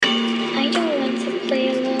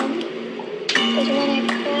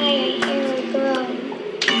I hear a groan.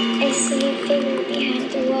 I see a figure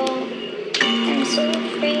behind the wall. I'm so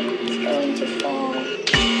afraid it's going to fall.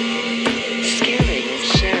 Scaring is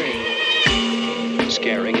sharing.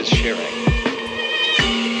 Scaring is sharing.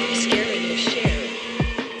 Scaring is sharing.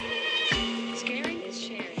 Scaring is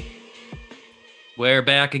sharing. We're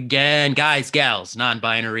back again, guys, gals,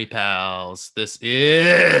 non-binary pals. This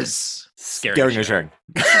is Scaring and sharing.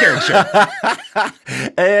 Scaring and sharing.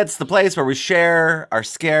 It's the place where we share our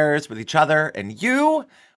scares with each other and you.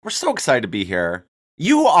 We're so excited to be here.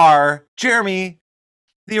 You are Jeremy,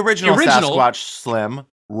 the original Sasquatch Slim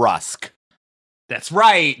Rusk. That's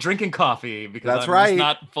right. Drinking coffee because That's I'm right. just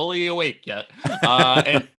not fully awake yet.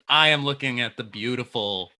 And I am looking at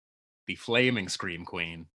the flaming Scream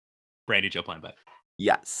Queen, Brandy Jo Planbeck.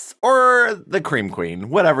 Yes, or the Cream Queen,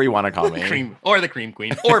 whatever you want to call me. The Cream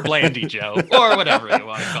Queen, or Blandy Joe, or whatever you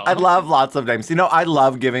want to call I me. love lots of names. You know, I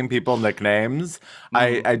love giving people nicknames.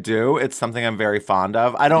 I do. It's something I'm very fond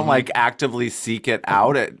of. I don't like actively seek it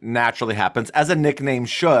out. It naturally happens, as a nickname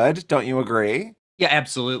should. Don't you agree? Yeah,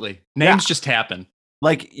 absolutely. Names just happen.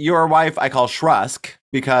 Like your wife, I call Shrusk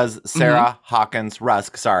because Sarah Hawkins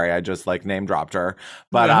Rusk. Sorry, I just like name dropped her.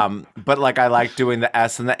 But but like I like doing the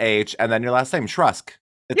S and the H, and then your last name Shrusk.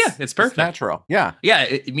 It's perfect. It's natural. Yeah.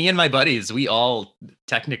 Yeah, me and my buddies, we all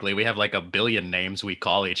technically we have like a billion names we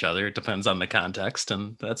call each other. It depends on the context,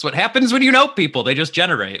 and that's what happens when you know people. They just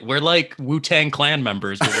generate. We're like Wu-Tang Clan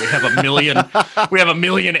members, where we have a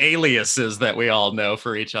million aliases that we all know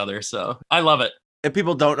for each other. So I love it. If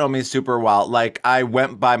people don't know me super well, like I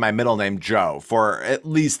went by my middle name Joe for at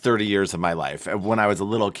least 30 years of my life. When I was a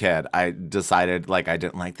little kid, I decided like I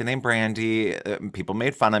didn't like the name Brandy. People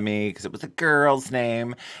made fun of me because it was a girl's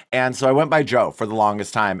name. And so I went by Joe for the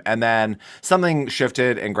longest time. And then something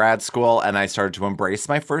shifted in grad school and I started to embrace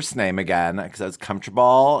my first name again because I was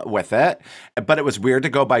comfortable with it. But it was weird to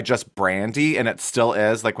go by just Brandy, and it still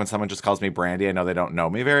is. Like when someone just calls me Brandy, I know they don't know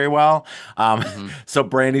me very well. So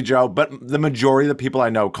Brandy Joe, but the majority of the people I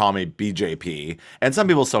know call me BJP, and some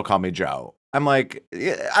people still call me Joe. I'm like,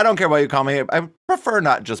 I don't care what you call me. I prefer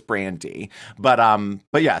not just Brandy, but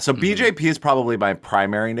yeah. So BJP is probably my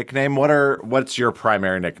primary nickname. What's your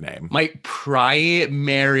primary nickname? My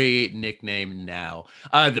primary nickname now.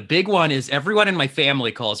 The big one is everyone in my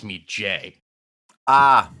family calls me Jay.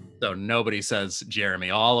 So nobody says Jeremy.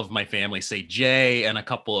 All of my family say Jay, and a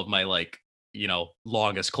couple of my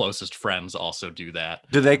longest, closest friends also do that.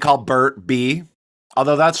 Do they call Bert B?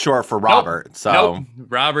 Although that's short for Robert. Nope.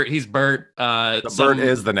 Robert, he's Bert. Bert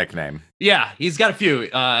is the nickname. Yeah, he's got a few.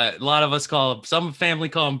 A lot of us some family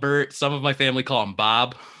call him Bert. Some of my family call him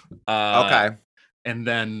Bob. Okay. And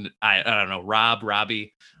then I don't know,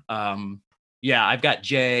 Robbie. Yeah, I've got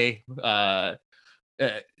Jay.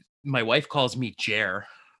 My wife calls me Jer.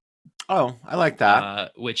 Oh, I like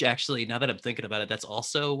that. Which actually, now that I'm thinking about it, that's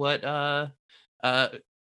also what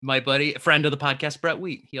my buddy, friend of the podcast, Brett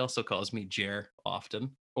Wheat, he also calls me Jer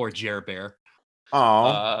often, or Jer Bear.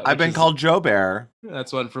 Oh, I've been called Joe Bear.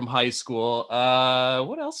 That's one from high school.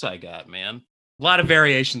 What else I got, man? A lot of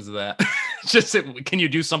variations of that. Just can you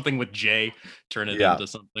do something with J? Turn it into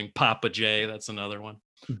something. Papa J, that's another one.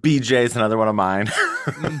 BJ is another one of mine,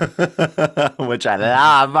 which I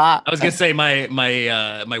love. I was gonna say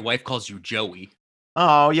my wife calls you Joey.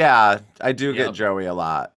 Oh yeah, I do get Joey a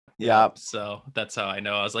lot. Yep. So that's how I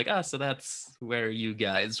know. I was like, so that's where you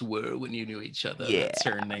guys were when you knew each other. Yeah. That's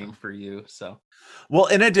her name for you. So. Well,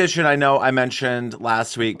 in addition, I know I mentioned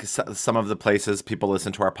last week some of the places people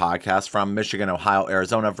listen to our podcast from: Michigan, Ohio,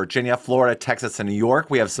 Arizona, Virginia, Florida, Texas, and New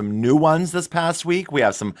York. We have some new ones this past week. We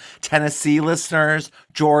have some Tennessee listeners,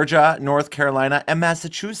 Georgia, North Carolina, and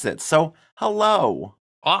Massachusetts. So hello.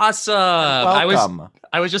 Awesome. Welcome.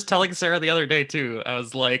 I was just telling Sarah the other day too. I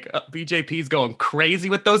was like, BJP's going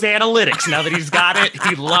crazy with those analytics now that he's got it.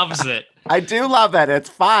 He loves it. I do love it. It's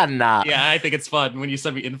fun. Yeah, I think it's fun. When you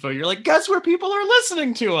send me info, you're like, guess where people are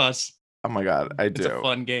listening to us. Oh my God, I do. It's a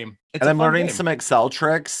fun game. And I'm learning some Excel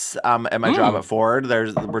tricks at my job at Ford.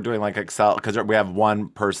 We're doing like Excel because we have one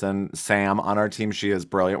person, Sam, on our team. She is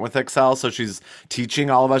brilliant with Excel. So she's teaching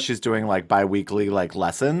all of us. She's doing like bi-weekly like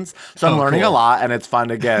lessons. So I'm learning a lot, and it's fun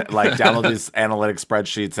to get like download these analytic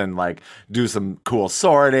spreadsheets and like do some cool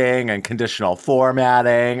sorting and conditional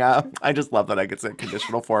formatting. I just love that I get to say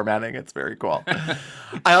conditional formatting. It's very cool.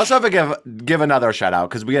 I also have to give another shout out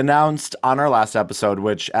because we announced on our last episode,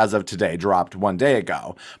 which as of today dropped one day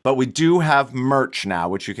ago, but we do have merch now,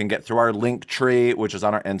 which you can get through our link tree, which is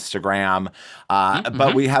on our Instagram.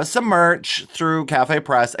 But we have some merch through Cafe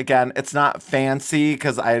Press. Again, it's not fancy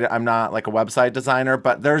because I'm not like a website designer,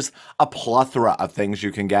 but there's a plethora of things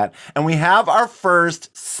you can get. And we have our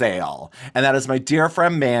first sale. And that is my dear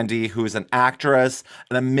friend Mandy, who's an actress,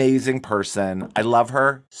 an amazing person. I love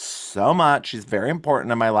her so much. She's very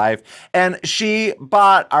important in my life. And she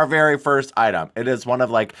bought our very first item. It is one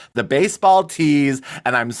of like the baseball tees,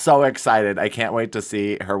 and I'm so excited. I can't wait to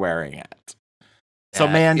see her wearing it. So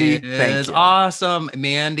Mandy, thank you. Awesome.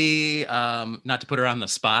 Mandy, not to put her on the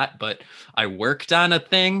spot, but I worked on a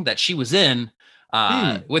thing that she was in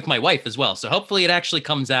with my wife as well. So hopefully it actually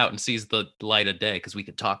comes out and sees the light of day because we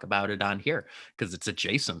could talk about it on here because it's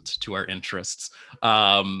adjacent to our interests.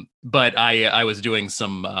 But I was doing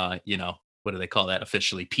some, what do they call that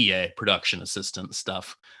officially? PA, production assistant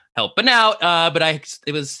stuff, helping out. But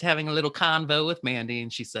it was having a little convo with Mandy,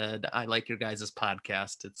 and she said, I like your guys'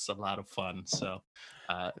 podcast. It's a lot of fun. So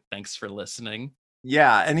thanks for listening.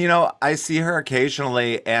 Yeah. And, I see her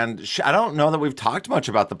occasionally, and I don't know that we've talked much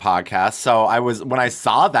about the podcast. So when I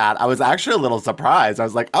saw that, I was actually a little surprised. I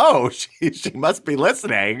was like, oh, she must be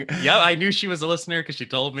listening. Yeah, I knew she was a listener because she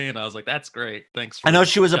told me, and I was like, that's great. Thanks. I know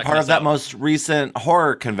she was a part of that most recent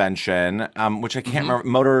horror convention, which I can't remember.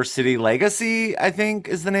 Motor City Legacy, I think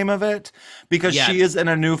is the name of it, because she is in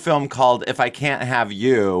a new film called If I Can't Have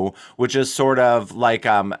You, which is sort of like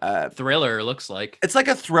thriller. Looks like it's like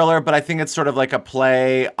a thriller, but I think it's sort of like a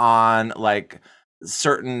play on like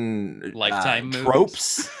certain Lifetime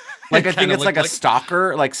tropes. Like I think it's like a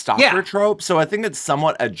stalker trope. So I think it's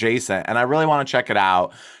somewhat adjacent, and I really want to check it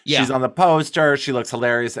out. Yeah. She's on the poster. She looks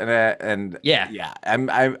hilarious in it, and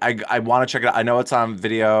I want to check it out. I know it's on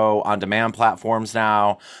video on demand platforms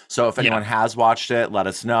now. So if anyone has watched it, let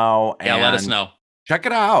us know. Yeah, let us know. Check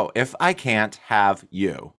it out. If I Can't Have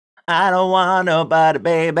You. I don't want nobody,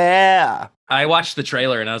 baby. I watched the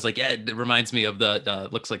trailer and I was like, yeah, it reminds me of the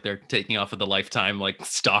looks like they're taking off of the Lifetime like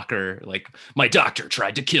stalker, like my doctor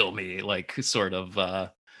tried to kill me, like sort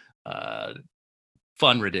of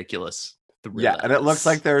fun, ridiculous. Yeah, and it looks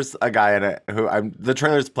like there's a guy in it who the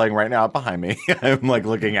trailer's playing right now behind me. I'm like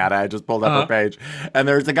looking at it. I just pulled up her page, and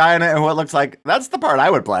there's a guy in it who it looks like that's the part I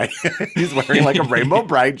would play. He's wearing like a Rainbow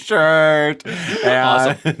Bright shirt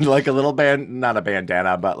and like a little not a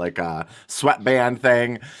bandana, but like a sweatband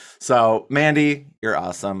thing. So Mandy, you're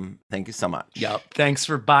awesome. Thank you so much. Yep. Thanks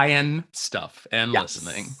for buying stuff and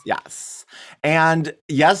listening. Yes. And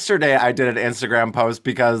yesterday I did an Instagram post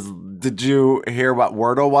because did you hear what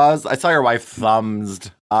Wordle was? I saw your wife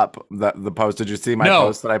thumbs up the post. Did you see my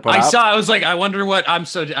post that I put up? I saw. I was like, I wonder what I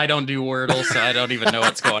don't do Wordle, so I don't even know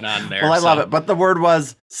what's going on there. Well, I love it. But the word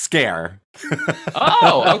was scare.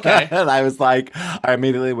 Oh, okay. And I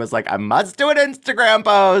immediately was like, I must do an Instagram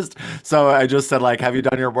post. So I just said like, have you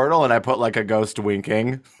done your Wordle? And I put like a ghost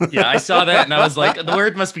winking. Yeah, I saw that. And I was like, the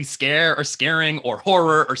word must be scare or scaring or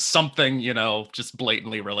horror or something, just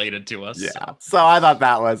blatantly related to us. Yeah. So I thought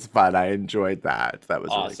that was fun. I enjoyed that. That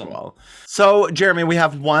was awesome. Really cool. So Jeremy, we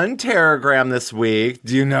have one Teragram this week.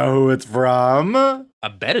 Do you know who it's from? I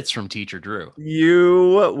bet it's from Teacher Drew.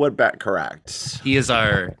 You would bet correct. He is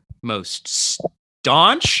our most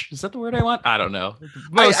staunch. Is that the word I want? I don't know.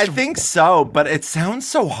 I think so, but it sounds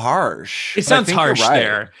so harsh. It sounds harsh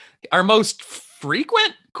there. Our most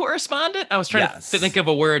frequent correspondent? I was trying to think of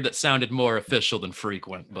a word that sounded more official than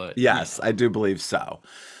frequent, but yes, I do believe so.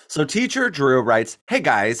 So Teacher Drew writes, hey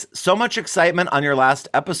guys, so much excitement on your last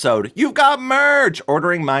episode. You've got merch!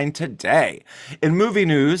 Ordering mine today. In movie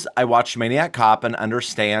news, I watched Maniac Cop and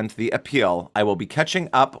understand the appeal. I will be catching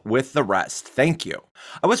up with the rest. Thank you.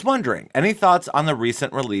 I was wondering, any thoughts on the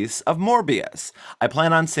recent release of Morbius? I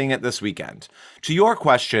plan on seeing it this weekend. To your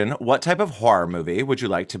question, what type of horror movie would you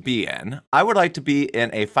like to be in? I would like to be in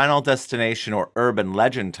a Final Destination or urban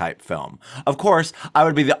legend type film. Of course, I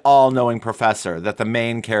would be the all-knowing professor that the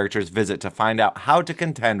main characters visit to find out how to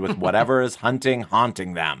contend with whatever is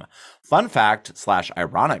haunting them. Fun fact /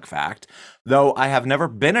 ironic fact, though I have never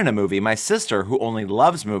been in a movie, my sister, who only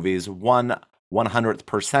loves movies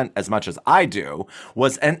 1/100% as much as I do,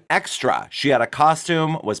 was an extra. She had a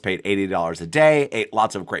costume, was paid $80 a day, ate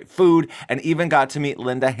lots of great food, and even got to meet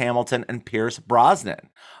Linda Hamilton and Pierce Brosnan.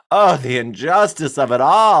 Oh, the injustice of it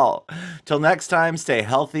all. Till next time, stay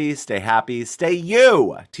healthy, stay happy, stay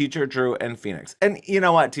you, Teacher Drew and Phoenix. And you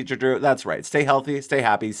know what, Teacher Drew? That's right. Stay healthy, stay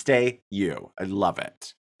happy, stay you. I love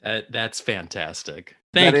it. That's fantastic.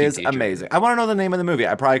 Thank you, that is Teacher. Amazing. I want to know the name of the movie.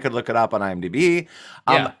 I probably could look it up on IMDb.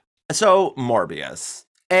 Yeah. So Morbius.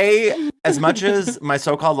 As much as My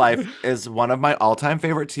So-Called Life is one of my all-time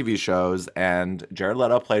favorite TV shows, and Jared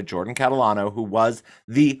Leto played Jordan Catalano, who was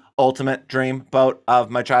the ultimate dreamboat of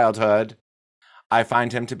my childhood, I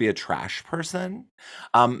find him to be a trash person,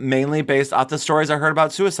 mainly based off the stories I heard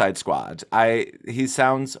about Suicide Squad. He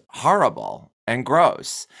sounds horrible and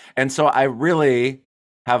gross, and so I really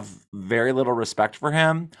have very little respect for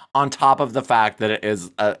him. On top of the fact that it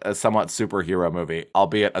is a somewhat superhero movie,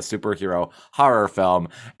 albeit a superhero horror film,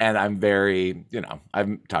 and I'm very,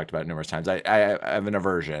 I've talked about it numerous times. I have an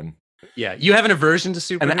aversion. Yeah, you have an aversion to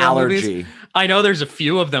superhero An allergy. movies? I know there's a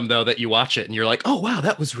few of them though that you watch it and you're like, oh wow,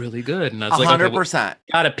 that was really good. And I was like, 100%.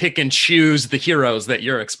 Gotta pick and choose the heroes that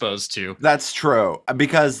you're exposed to. That's true,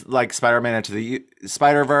 because like Spider-Man Into the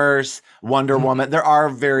Spider-Verse, Wonder Woman, there are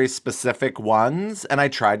very specific ones, and I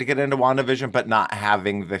tried to get into WandaVision, but not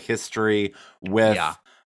having the history with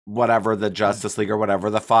whatever the Justice League or whatever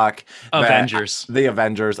the fuck the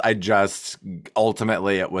Avengers, I just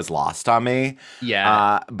ultimately it was lost on me.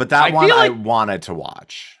 But that I wanted to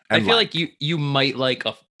watch. I feel like you might like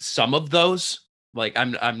some of those. Like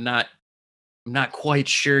I'm not quite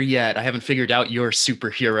sure yet. I haven't figured out your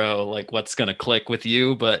superhero, like what's gonna click with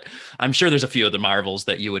you, but I'm sure there's a few of the Marvels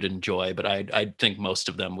that you would enjoy, but I think most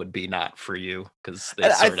of them would be not for you, because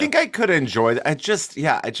I think I could enjoy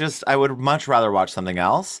I would much rather watch something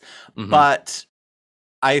else. But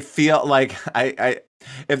I feel like I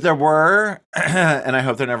if there were, and I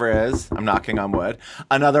hope there never is, I'm knocking on wood,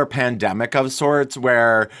 another pandemic of sorts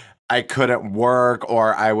where I couldn't work,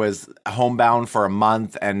 or I was homebound for a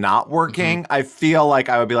month and not working, I feel like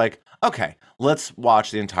I would be like, okay, let's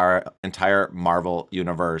watch the entire Marvel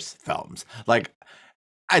Universe films. Like,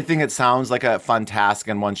 I think it sounds like a fun task,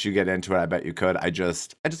 and once you get into it, I bet you could. I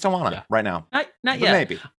just don't want to right now. Not yet.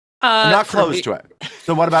 Maybe. I'm not close to it.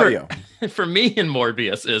 So what about you? For me in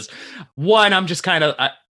Morbius is, one, I'm just kind of,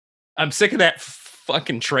 I'm sick of that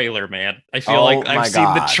fucking trailer, man. I feel like I've seen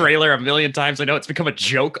the trailer a million times. I know it's become a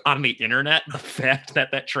joke on the internet, the fact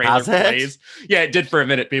that trailer plays. Yeah, it did for a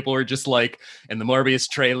minute. People were just like, and the Morbius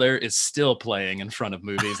trailer is still playing in front of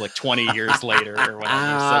movies like 20 years later or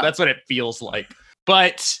whatever. So that's what it feels like.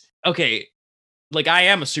 But okay, like I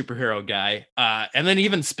am a superhero guy. And then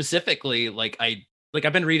even specifically,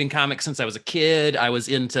 I've been reading comics since I was a kid. I was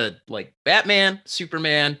into like Batman,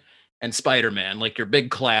 Superman, and Spider-Man, like your big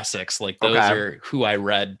classics. Like those are who I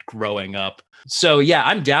read growing up. So yeah,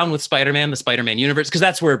 I'm down with Spider-Man, the Spider-Man universe, because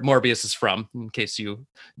that's where Morbius is from, in case you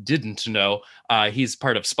didn't know. He's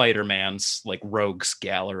part of Spider-Man's like rogues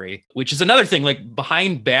gallery, which is another thing, like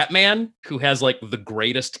behind Batman, who has like the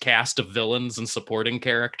greatest cast of villains and supporting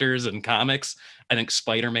characters in comics. I think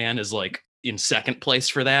Spider-Man is like in second place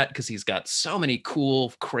for that, because he's got so many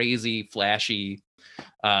cool, crazy, flashy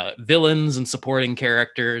villains and supporting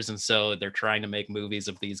characters, and so they're trying to make movies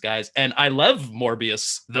of these guys. And I love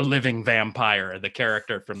Morbius, the living vampire, the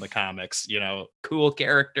character from the comics, cool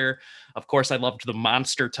character. Of course, I loved the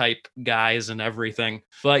monster type guys and everything,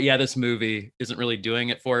 but yeah, this movie isn't really doing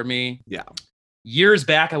it for me. Years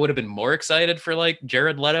back, I would have been more excited for like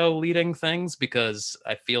Jared Leto leading things, because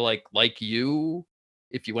I feel like you,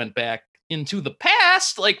 if you went back into the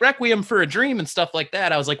past, like Requiem for a Dream and stuff like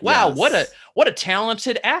that, I was like, wow, what a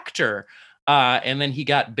talented actor. And then he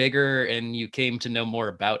got bigger and you came to know more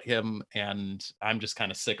about him. And I'm just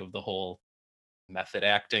kind of sick of the whole method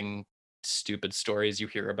acting, stupid stories you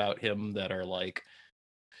hear about him that are like,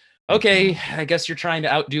 okay, I guess you're trying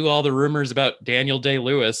to outdo all the rumors about Daniel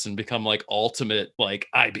Day-Lewis and become like ultimate, like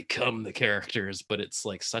I become the characters. But it's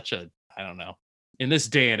like such a, I don't know. In this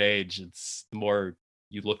day and age, it's more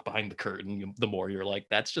you look behind the curtain, the more you're like,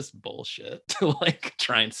 that's just bullshit. To like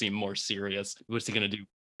try and seem more serious. What's he gonna do?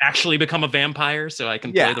 Actually become a vampire so I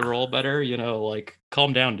can play the role better? Like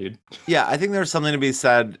calm down, dude. Yeah, I think there's something to be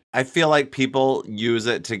said. I feel like people use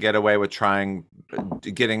it to getting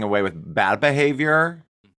away with bad behavior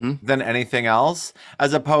than anything else,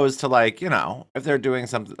 as opposed to like, if they're doing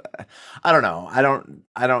something, I don't know. I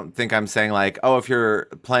don't think I'm saying like, oh, if you're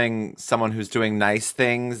playing someone who's doing nice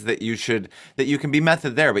things that you can be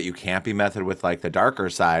method there, but you can't be method with like the darker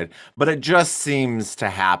side. But it just seems to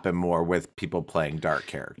happen more with people playing dark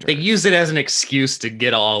characters. They use it as an excuse to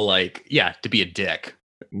get all like, to be a dick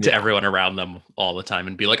to everyone around them all the time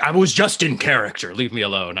and be like, I was just in character. Leave me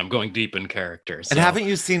alone. I'm going deep in character. So. And haven't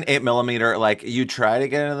you seen 8mm? Like you try to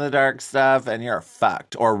get into the dark stuff and you're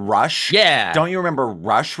fucked. Or Rush. Yeah. Don't you remember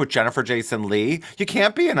Rush with Jennifer Jason Leigh? You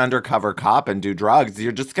can't be an undercover cop and do drugs.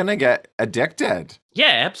 You're just going to get addicted.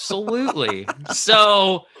 Yeah, absolutely.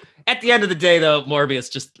 So at the end of the day, though, Morbius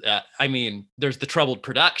just, there's the troubled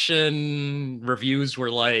production. Reviews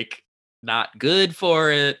were like not good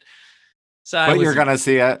for it. So I But was you're gonna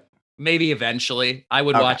see it. maybe eventually. I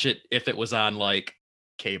would Okay. watch it if it was on like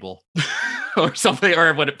cable or something,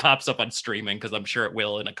 or when it pops up on streaming, because I'm sure it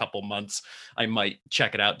will in a couple months. I might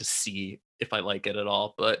check it out to see if I like it at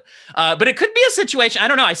all. But it could be a situation. I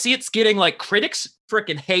don't know. I see it's getting like critics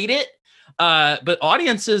freaking hate it. But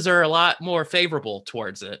audiences are a lot more favorable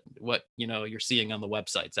towards it. What you're seeing on the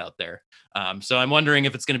websites out there. So I'm wondering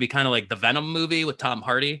if it's going to be kind of like the Venom movie with Tom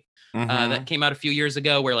Hardy. That came out a few years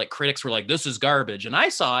ago, where like critics were like, this is garbage, and I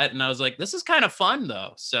saw it and I was like, this is kind of fun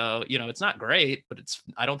though. So it's not great, but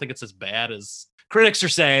I don't think it's as bad as critics are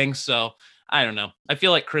saying. So I don't know. I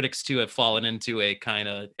feel like critics too have fallen into a kind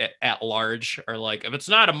of at large, or like, if it's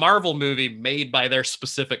not a Marvel movie made by their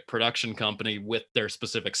specific production company with their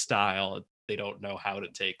specific style, they don't know how to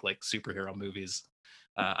take like superhero movies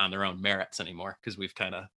on their own merits anymore, because we've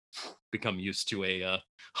kind of become used to a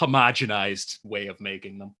homogenized way of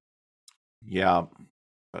making them. Yeah,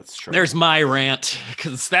 that's true. There's my rant,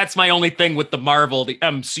 because that's my only thing with the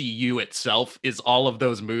MCU itself, is all of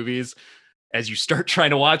those movies. As you start trying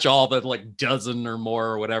to watch all the like dozen or more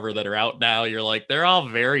or whatever that are out now, you're like, they're all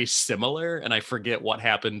very similar, and I forget what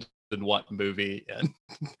happened in what movie, and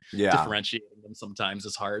differentiating them sometimes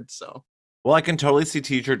is hard. So well, I can totally see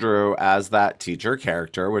Teacher Drew as that teacher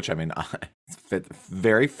character, which I mean,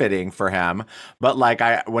 very fitting for him. But like,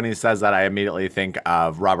 when he says that, I immediately think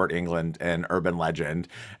of Robert Englund in Urban Legend,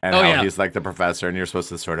 and how he's like the professor, and you're supposed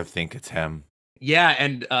to sort of think it's him. Yeah,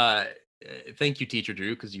 and thank you, Teacher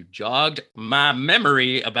Drew, because you jogged my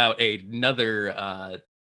memory about another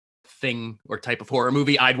thing or type of horror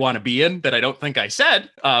movie I'd want to be in that I don't think I said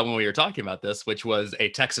when we were talking about this, which was a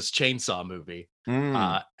Texas Chainsaw movie.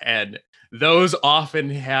 And those often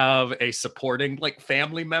have a supporting like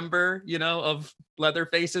family member, of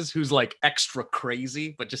Leatherface's, who's like extra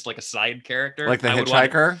crazy, but just like a side character. Like the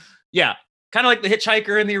hitchhiker? Yeah. Kind of like the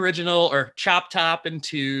hitchhiker in the original, or Chop Top in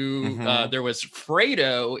 2. There was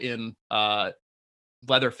Fredo in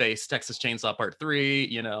Leatherface, Texas Chainsaw Part 3.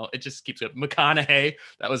 It just keeps it. McConaughey,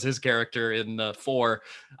 that was his character in 4.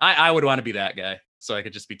 I would want to be that guy, so I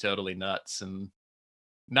could just be totally nuts and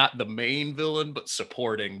not the main villain, but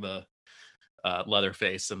supporting the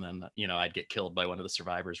Leatherface, and then I'd get killed by one of the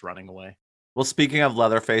survivors running away. Well, speaking of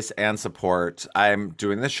Leatherface and support, I'm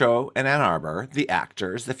doing the show in Ann Arbor, The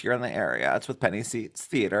Actors, if you're in the area. It's with Penny Seats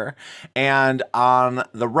Theater. And on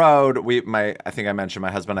the road, I think I mentioned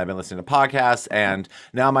my husband and I have been listening to podcasts, and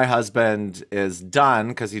now my husband is done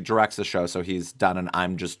because he directs the show, so he's done, and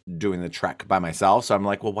I'm just doing the trek by myself. So I'm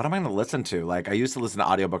like, well, what am I going to listen to? Like, I used to listen to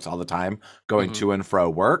audiobooks all the time going to and fro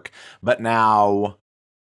work, but now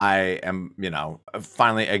I am,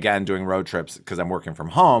 finally again doing road trips because I'm working from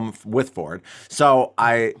home with Ford. So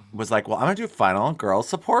I was like, well, I'm going to do Final Girl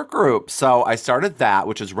Support Group. So I started that,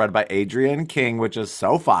 which is read by Adrienne King, which is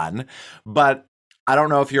so fun. But I don't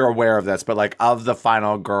know if you're aware of this, but like, of the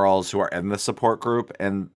final girls who are in the support group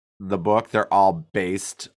in the book, they're all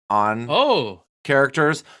based on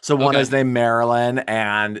characters. So one is named Marilyn,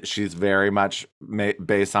 and she's very much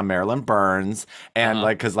based on Marilyn Burns, and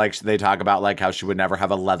like, because like they talk about like how she would never have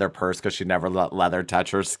a leather purse because she'd never let leather touch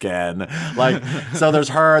her skin. Like, so there's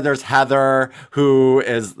her, there's Heather, who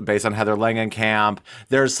is based on Heather Langenkamp.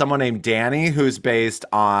 There's someone named Danny who's based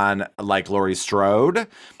on like Laurie Strode,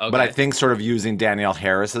 but I think sort of using Danielle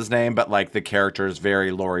Harris's name, but like the character is very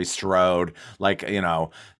Laurie Strode. Like, I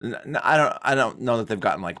don't know that they've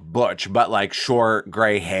gotten like butch, but like short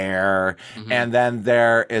gray hair. And then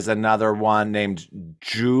there is another one named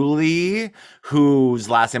Julie, whose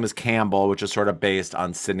last name is Campbell, which is sort of based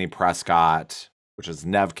on Sidney Prescott, which is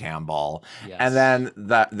Nev Campbell. And then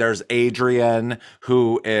there's Adrian,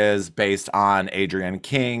 who is based on Adrienne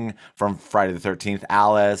King from Friday the 13th,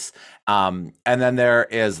 Alice. And then there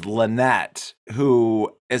is Lynette,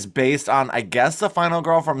 who is based on, I guess, the final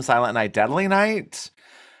girl from Silent Night, Deadly Night.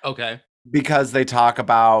 Okay. Because they talk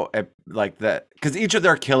about it, like because each of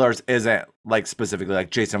their killers isn't like specifically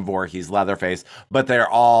like Jason Voorhees, Leatherface, but they're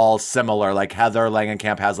all similar. Like Heather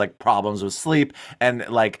Langenkamp has like problems with sleep, and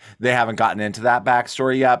like they haven't gotten into that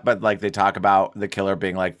backstory yet, but like they talk about the killer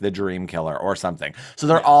being like the dream killer or something. So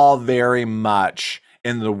they're all very much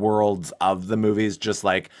in the worlds of the movies, just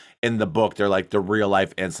like in the book, they're like the real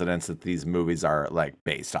life incidents that these movies are like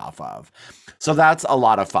based off of. So that's a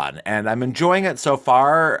lot of fun, and I'm enjoying it so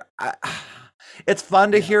far. It's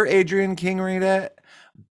fun to hear Adrienne King read it,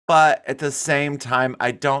 but at the same time,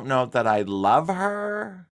 I don't know that I love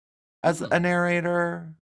her as a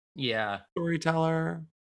narrator. Storyteller.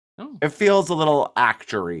 It feels a little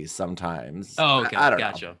actory sometimes. I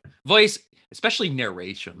don't know. Voice, especially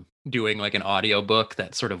narration, doing like an audiobook,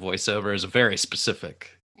 that sort of voiceover is a very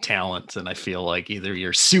specific talent, and I feel like either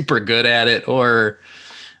you're super good at it or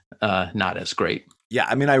not as great. Yeah,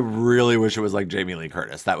 I mean, I really wish it was like Jamie Lee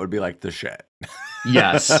Curtis. That would be like the shit.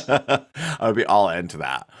 Yes. I would be all into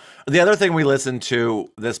that. The other thing we listened to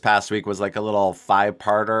this past week was like a little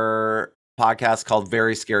 5-parter podcast called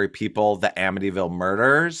Very Scary People, The Amityville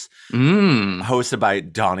Murders, hosted by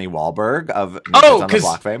Donnie Wahlberg of New Kids on the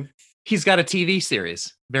Block fame. He's got a TV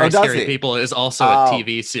series. Very does Scary he? People is also a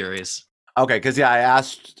TV series. Okay, because I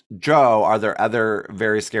asked Joe, are there other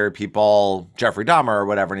Very Scary People, Jeffrey Dahmer or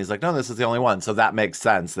whatever? And he's like, no, this is the only one. So that makes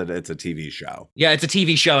sense that it's a TV show. Yeah, it's a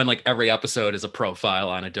TV show, and like every episode is a profile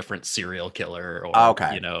on a different serial killer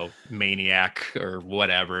or maniac or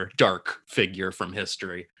whatever, dark figure from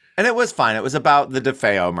history. And it was fine. It was about the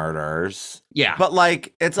DeFeo murders. Yeah. But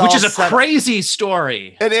like it's Which all is a crazy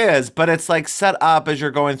story. It is, but it's like set up as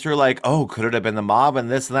you're going through like, oh, could it have been the mob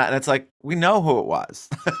and this and that? And it's like, we know who it was.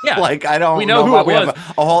 Yeah. Like I don't we know who it we was.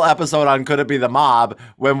 have a whole episode on could it be the mob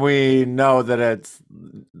when we know that it's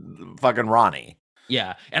fucking Ronnie.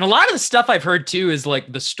 Yeah. And a lot of the stuff I've heard too is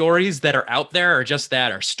like the stories that are out there are just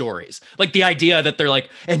that, are stories. Like the idea that they're like,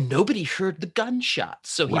 and nobody heard the gunshots.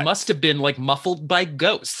 So he must have been like muffled by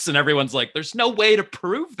ghosts. And everyone's like, there's no way to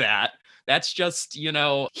prove that. That's just,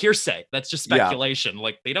 hearsay. That's just speculation. Yeah.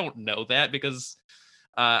 Like they don't know that because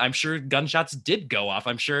I'm sure gunshots did go off.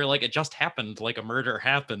 I'm sure like it just happened, like a murder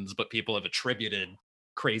happens, but people have attributed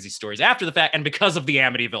crazy stories after the fact. And because of the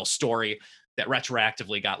Amityville story, that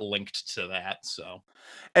retroactively got linked to that. So,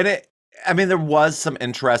 and there was some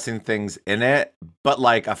interesting things in it, but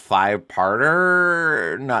like a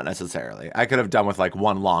 5-parter, not necessarily. I could have done with like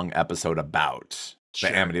one long episode about the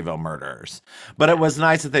Amityville murders, but it was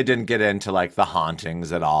nice that they didn't get into like the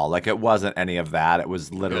hauntings at all. Like it wasn't any of that. It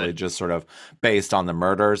was literally just sort of based on the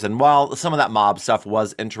murders. And while some of that mob stuff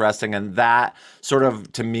was interesting, and that sort of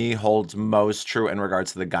to me holds most true in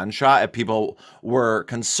regards to the gunshot, if people were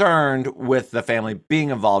concerned with the family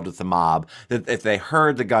being involved with the mob, that if they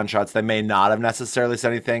heard the gunshots, they may not have necessarily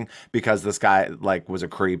said anything because this guy like was a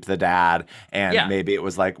creep, the dad, and maybe it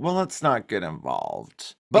was like, well, let's not get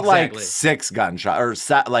involved. But like 6 gunshots,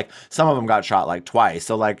 or like some of them got shot like twice.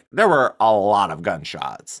 So like there were a lot of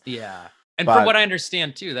gunshots. Yeah. And from what I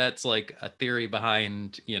understand too, that's like a theory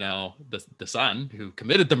behind, the son who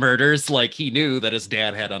committed the murders. Like he knew that his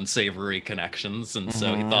dad had unsavory connections. And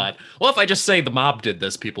so he thought, well, if I just say the mob did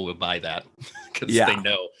this, people would buy that because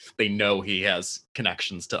they know he has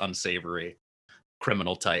connections to unsavory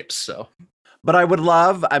criminal types. So. But I would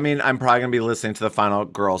love, I'm probably going to be listening to the Final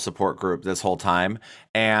Girl support group this whole time.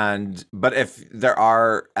 But if there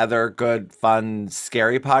are other good, fun,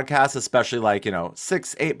 scary podcasts, especially like,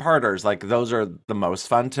 6, 8-parters, like those are the most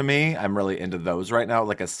fun to me. I'm really into those right now,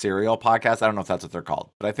 like a serial podcast. I don't know if that's what they're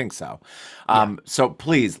called, but I think so. So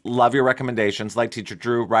please love your recommendations. Like Teacher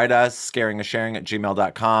Drew, write us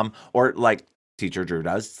scaringasharing@gmail.com, or like Teacher Drew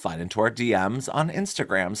does, slide into our DMs on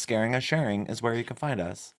Instagram. Scaring Us Sharing is where you can find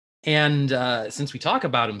us. And since we talk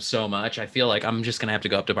about him so much, I feel like I'm just going to have to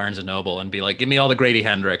go up to Barnes & Noble and be like, give me all the Grady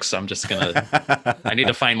Hendrix. I'm just going to, I need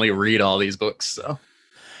to finally read all these books. So.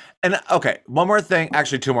 And okay, one more thing,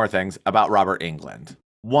 actually 2 more things about Robert Englund.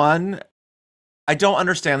 One, I don't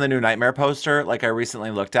understand the new Nightmare poster. Like I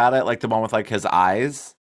recently looked at it, like the one with like his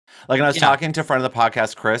eyes. Like, and I was talking to a friend of the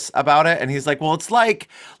podcast, Chris, about it, and he's like, well, it's like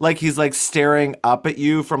he's like staring up at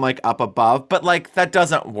you from like up above, but like that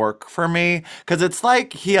doesn't work for me because it's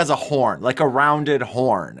like he has a horn, like a rounded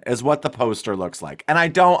horn is what the poster looks like. And I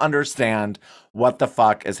don't understand what the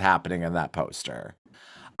fuck is happening in that poster.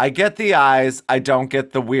 I get the eyes. I don't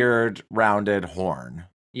get the weird rounded horn.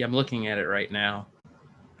 Yeah, I'm looking at it right now.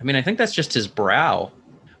 I think that's just his brow.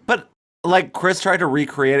 But like Chris tried to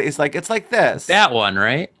recreate it. He's like, it's like this. That one,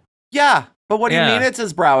 right? Yeah, but what do you mean it's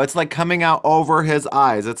his brow? It's like coming out over his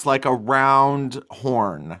eyes. It's like a round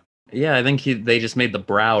horn. Yeah, I think they just made the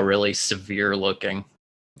brow really severe looking.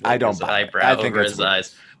 I don't buy eyebrow I think over his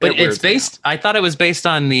eyes. But it's based, I thought it was based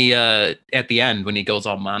on the, at the end when he goes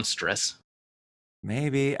all monstrous.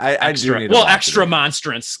 Maybe. Extra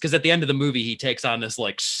monstrous, because at the end of the movie, he takes on this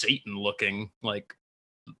like Satan looking like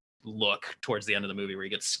look towards the end of the movie where he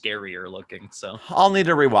gets scarier looking. So I'll need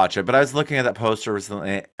to rewatch it, but I was looking at that poster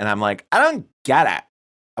recently and I'm like, I don't get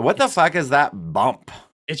it. What the fuck is that bump?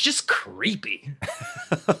 It's just creepy.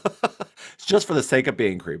 It's just for the sake of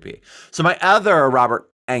being creepy. So my other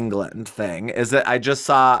Robert Englund thing is that I just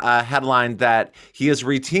saw a headline that he is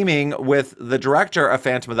reteaming with the director of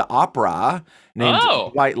Phantom of the Opera named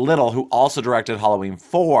Oh, Dwight Little, who also directed Halloween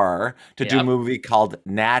 4, to do a yep. movie called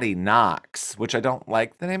Natty Knox, which I don't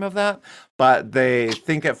like the name of that, but they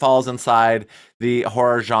think it falls inside the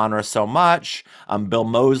horror genre so much. Bill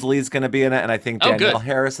Moseley's going to be in it, and I think Oh, Danielle good.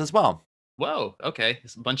 Harris as well. Whoa. Okay.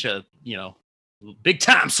 It's a bunch of, big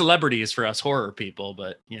time celebrities for us horror people,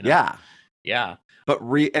 but Yeah. yeah. But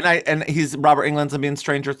and he's Robert Englund's gonna be in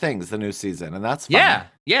Stranger Things, the new season, and that's fun. Yeah.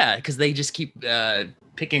 Yeah. Because they just keep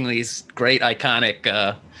picking these great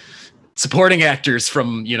iconic supporting actors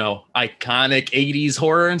from, iconic 80s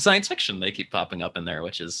horror and science fiction. They keep popping up in there,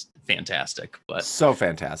 which is fantastic. But So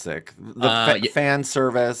fantastic. The fan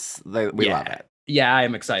service, we love it. Yeah,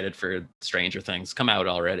 I'm excited for Stranger Things. Come out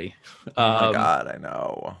already. Oh my God, I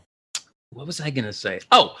know. What was I going to say?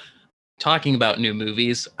 Oh, talking about new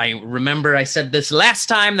movies. I remember I said this last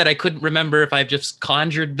time that I couldn't remember if I've just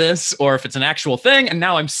conjured this or if it's an actual thing. And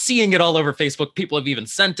now I'm seeing it all over Facebook. People have even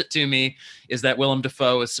sent it to me. Is that Willem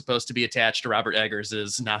Dafoe is supposed to be attached to Robert Eggers'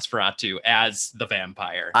 Nosferatu as the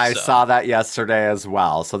vampire. I saw that yesterday as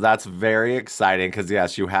well. So that's very exciting because,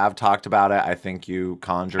 yes, you have talked about it. I think you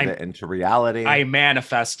conjured it into reality. I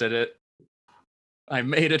manifested it. I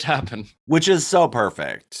made it happen. Which is so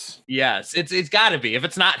perfect. Yes, it's got to be. If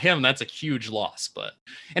it's not him, that's a huge loss.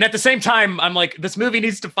 And at the same time, I'm like, this movie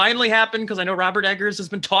needs to finally happen because I know Robert Eggers has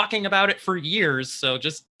been talking about it for years. So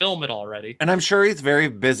just film it already. And I'm sure he's very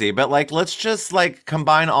busy, but let's just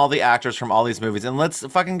combine all the actors from all these movies and let's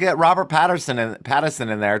fucking get Robert Pattinson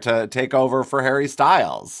in there to take over for Harry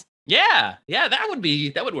Styles. Yeah, that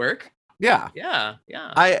would work. Yeah. Yeah.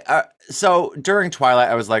 So during Twilight,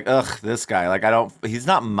 I was like, ugh, this guy, he's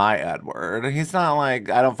not my Edward. He's not I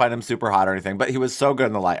don't find him super hot or anything, but he was so good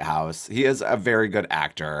in The Lighthouse. He is a very good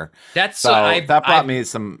actor. That brought me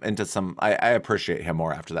I appreciate him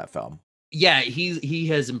more after that film. Yeah, he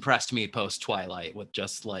has impressed me post Twilight with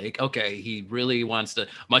just okay, he really wants to,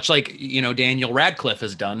 much like, Daniel Radcliffe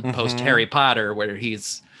has done post Harry Potter, where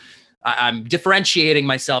I'm differentiating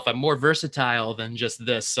myself. I'm more versatile than just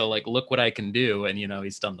this. So look what I can do. And,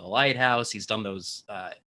 he's done The Lighthouse. He's done those.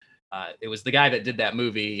 It was the guy that did that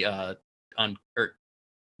movie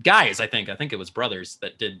Guys, I think it was brothers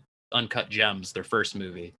that did Uncut Gems, their first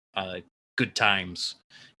movie, Good Times,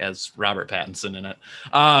 as Robert Pattinson in it.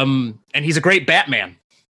 And he's a great Batman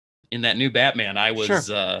in that new Batman. I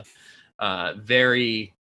was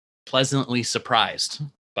very pleasantly surprised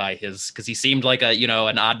by because he seemed like an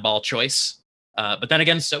oddball choice. But then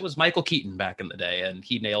again, so was Michael Keaton back in the day, and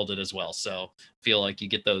he nailed it as well. So I feel like you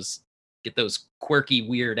get those quirky,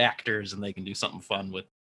 weird actors, and they can do something fun with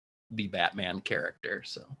the Batman character.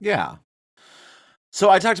 So yeah. So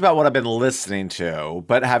I talked about what I've been listening to,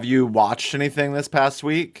 but have you watched anything this past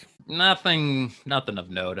week? Nothing of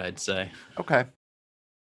note, I'd say. Okay.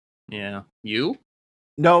 Yeah. You?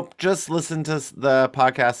 Nope, just listen to the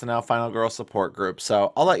podcast and now Final Girl support group.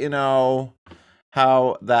 So I'll let you know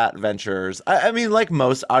how that ventures. I mean, like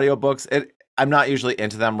most audiobooks, I'm not usually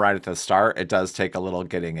into them right at the start. It does take a little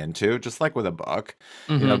getting into, just like with a book,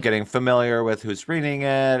 getting familiar with who's reading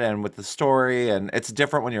it and with the story. And it's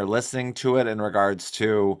different when you're listening to it in regards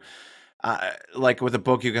to, with a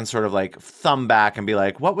book, you can sort of thumb back and be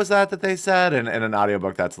like, what was that they said? And in an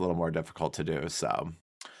audiobook, that's a little more difficult to do. So.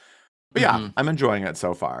 But yeah, I'm enjoying it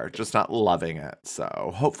so far, just not loving it.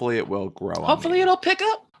 So hopefully it will grow on me. Hopefully it'll pick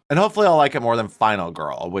up. And hopefully I'll like it more than Final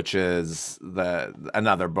Girl, which is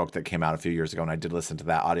another book that came out a few years ago. And I did listen to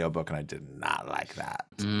that audiobook and I did not like that.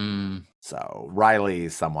 So Riley,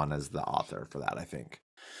 someone is the author for that, I think.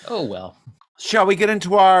 Oh, well. Shall we get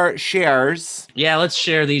into our shares? Yeah, let's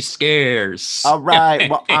share these scares. All right.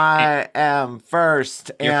 Well, I am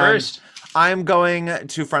first. You're first. I'm going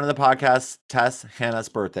to friend of the podcast, Tess Hannah's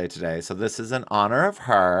birthday today. So this is in honor of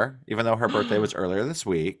her, even though her birthday was earlier this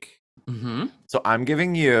week. So I'm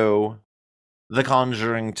giving you The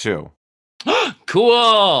Conjuring 2.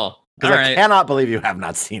 Cool. Because I cannot believe you have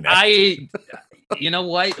not seen it. You know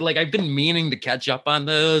what? I've been meaning to catch up on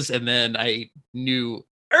those. And then I knew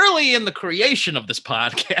early in the creation of this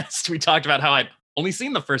podcast, we talked about how I'd only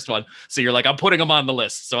seen the first one. So you're like, I'm putting them on the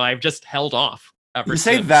list. So I've just held off. You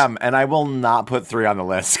say them, and I will not put 3 on the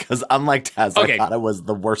list because, unlike Tess, I thought it was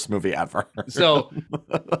the worst movie ever. So,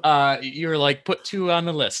 you're like, put 2 on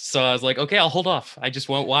the list. So I was like, okay, I'll hold off. I just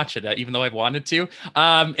won't watch it, even though I've wanted to.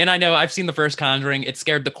 And I know I've seen the first Conjuring. It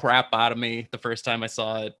scared the crap out of me the first time I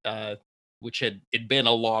saw it, which it'd been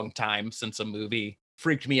a long time since a movie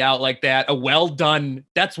freaked me out like that. A well done.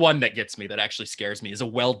 That's one that gets me. That actually scares me. Is a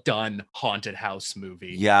well done haunted house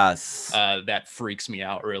movie. Yes. That freaks me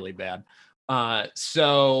out really bad.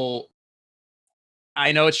 So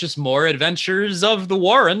I know it's just more adventures of the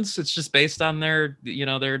Warrens. It's just based on their,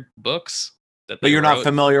 their books that But they you're not wrote.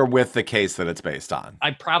 familiar with the case that it's based on.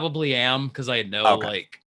 I probably am because I know Okay.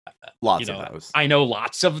 Lots you know, of those. I know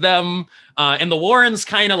lots of them. And the Warrens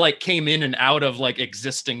kind of like came in and out of like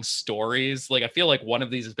existing stories. Like I feel like one of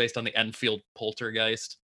these is based on the Enfield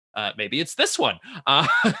poltergeist. Maybe it's this one.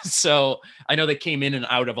 So I know they came in and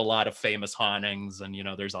out of a lot of famous hauntings, and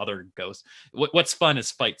there's other ghosts. What's fun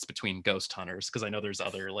is fights between ghost hunters, because I know there's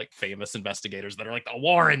other like famous investigators that are like, the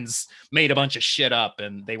Warrens made a bunch of shit up,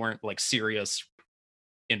 and they weren't like serious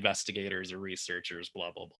investigators or researchers, blah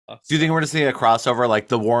blah blah. Do you think we're going to see a crossover like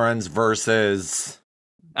the Warrens versus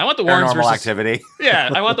I want the Warrens Paranormal versus Activity? Yeah,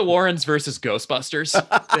 I want the Warrens versus Ghostbusters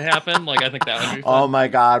to happen. Like I think that would be fun. Oh my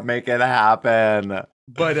God, make it happen.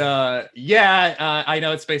 But I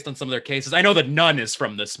know it's based on some of their cases. I know the nun is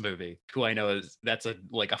from this movie, who I know that's a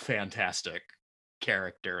fantastic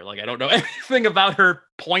character. Like I don't know anything about her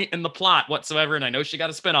point in the plot whatsoever, and I know she got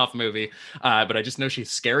a spin-off movie, but I just know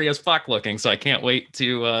she's scary as fuck looking, so I can't wait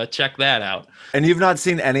to check that out. And you've not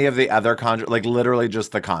seen any of the other Conjuring, like literally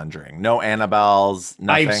just The Conjuring? No Annabelles,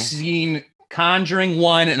 nothing? I've seen Conjuring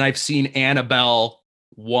 1 and I've seen Annabelle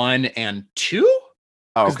 1 and 2.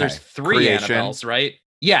 Oh, Because okay. there's 3 Creation. Annabelles, right?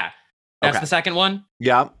 Yeah. That's Okay. the second one,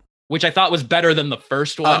 Yeah. which I thought was better than the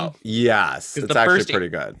first one. Oh, yes. 'Cause It's the actually first- pretty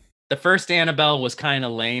good. The first Annabelle was kind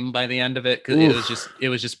of lame by the end of it, because it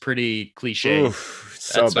was just pretty cliche. Oof,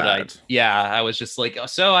 so That's what bad. I was just like,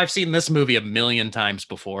 so I've seen this movie a million times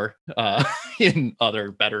before, in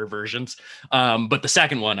other better versions. But the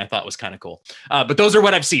second one I thought was kind of cool. But those are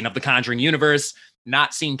what I've seen of the Conjuring universe.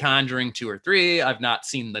 Not seen Conjuring 2 or 3. I've not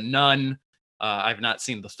seen The Nun. I've not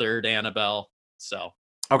seen the third Annabelle. So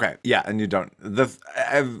Okay, yeah, and you don't.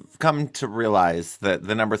 I've come to realize that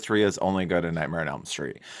the number 3 is only good in Nightmare on Elm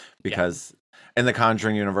Street, because in the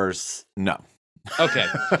Conjuring universe, no. okay.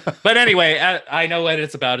 But anyway, I know what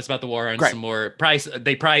it's about. It's about the Warrens. Great. Some more.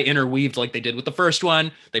 They probably interweaved like they did with the first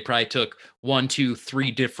one. They probably took 1, 2,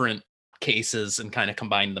 3 different cases and kind of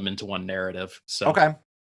combined them into one narrative. So Okay.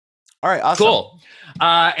 All right, awesome. cool.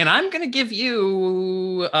 And I'm gonna give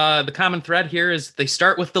you the common thread here is they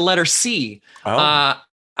start with the letter C. Oh,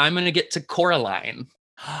 I'm gonna get to Coraline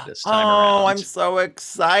this time oh, around. I'm so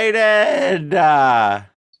excited.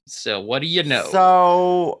 So what do you know?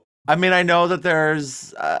 So, I mean, I know that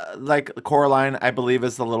there's like Coraline, I believe,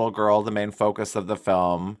 is the little girl, the main focus of the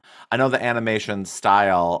film. I know the animation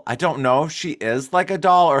style. I don't know if she is like a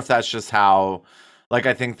doll or if that's just how, like,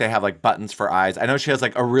 I think they have like buttons for eyes. I know she has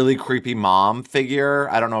like a really creepy mom figure.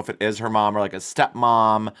 I don't know if it is her mom or like a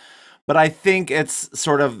stepmom, but I think it's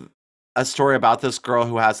sort of a story about this girl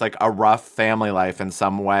who has like a rough family life in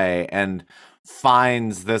some way and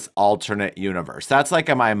finds this alternate universe. That's like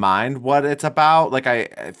in my mind what it's about. Like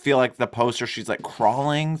I feel like the poster, she's like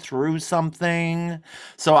crawling through something.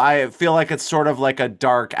 So I feel like it's sort of like a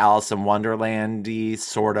dark Alice in Wonderland-y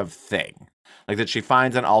sort of thing. Like that she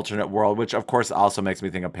finds an alternate world, which of course also makes me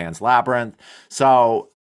think of Pan's Labyrinth. So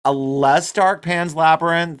a less dark Pan's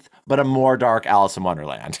Labyrinth, but a more dark Alice in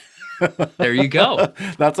Wonderland. There you go.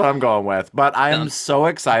 That's what I'm going with. But I am Done. so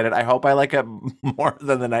excited. I hope I like it more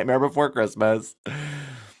than The Nightmare Before Christmas.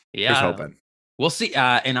 Yeah. Just hoping. We'll see.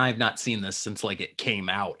 And I've not seen this since like it came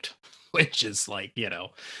out, which is like,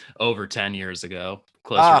 over 10 years ago,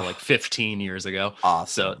 closer to like 15 years ago. So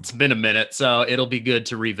Awesome. it's been a minute. So it'll be good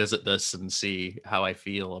to revisit this and see how I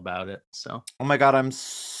feel about it. So Oh my God, I'm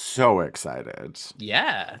so excited.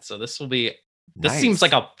 yeah. So this will be, this Nice. seems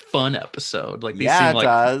like a fun episode. Like these Yeah, seem it like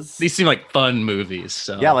does. these seem like fun movies.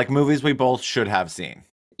 So Yeah, like movies we both should have seen.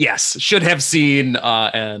 yes, should have seen.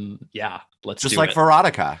 And yeah, let's Just do like it.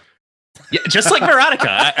 Veronica. Yeah, just like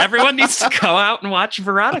Veronica. Everyone needs to go out and watch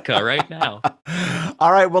Veronica right now.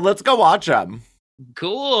 All right, well, let's go watch them.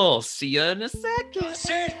 Cool. See you in a second.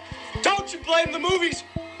 Sid, don't you blame the movies.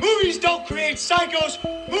 Movies don't create psychos.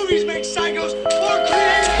 Movies make psychos more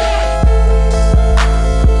creative.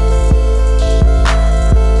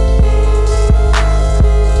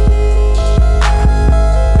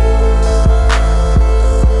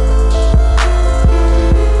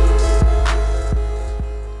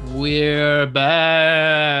 We're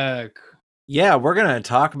back. Yeah, we're going to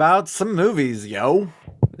talk about some movies, yo.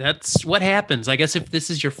 That's what happens. I guess if this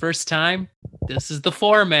is your first time, this is the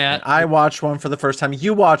format. I watch one for the first time.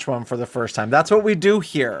 You watch one for the first time. That's what we do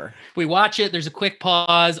here. We watch it. There's a quick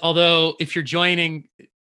pause. Although, if you're joining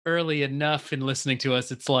early enough and listening to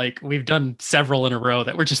us, it's like we've done several in a row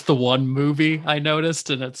that were just the one movie I noticed.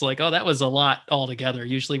 And it's like, oh, that was a lot altogether.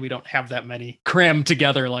 Usually we don't have that many crammed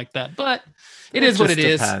together like that. But it is what it just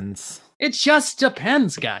is. depends. It just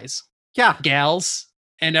depends, guys. Yeah. gals,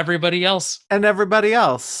 and everybody else. And everybody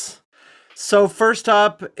else. So first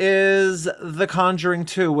up is The Conjuring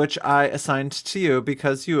 2, which I assigned to you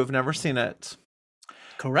because you have never seen it.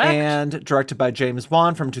 Correct. And directed by James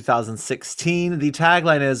Wan from 2016. The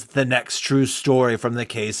tagline is The Next True Story from the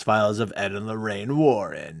Case Files of Ed and Lorraine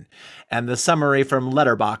Warren. And the summary from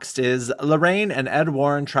Letterboxd is Lorraine and Ed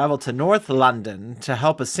Warren travel to North London to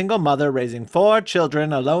help a single mother raising 4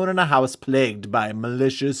 children alone in a house plagued by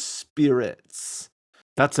malicious spirits.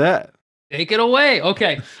 That's it. Take it away.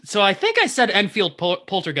 Okay. So I think I said Enfield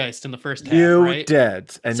Poltergeist in the first half, You right?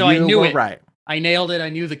 did. And So I you knew were it. right. I nailed it. I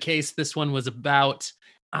knew the case this one was about.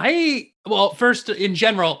 First, in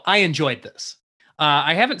general, I enjoyed this.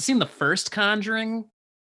 I haven't seen the first Conjuring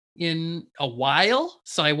in a while,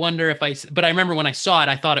 so I wonder but I remember when I saw it,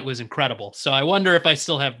 I thought it was incredible. So I wonder if I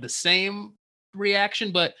still have the same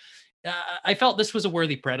reaction, but I felt this was a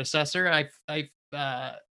worthy predecessor. I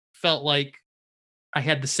felt like I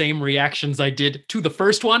had the same reactions I did to the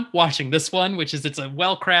first one, watching this one, which is it's a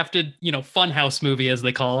well-crafted, funhouse movie, as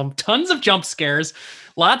they call them. Tons of jump scares,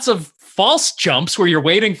 lots of false jumps where you're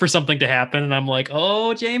waiting for something to happen. And I'm like,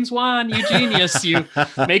 oh, James Wan, you genius. You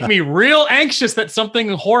make me real anxious that something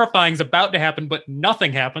horrifying is about to happen, but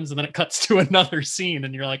nothing happens. And then it cuts to another scene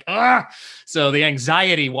and you're like, ah. So the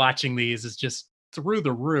anxiety watching these is just through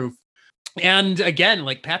the roof. And again,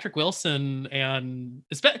 like Patrick Wilson and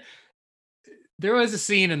there was a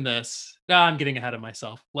scene in this. I'm getting ahead of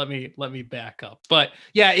myself. Let me back up. But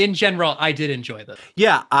yeah, in general, I did enjoy this.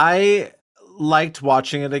 Yeah, I liked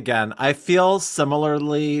watching it again. I feel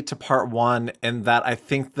similarly to part 1 in that I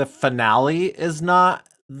think the finale is not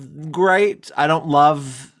great. I don't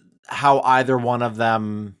love how either one of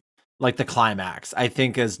them, like the climax, I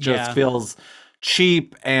think feels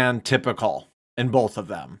cheap and typical in both of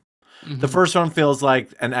them. Mm-hmm. The first one feels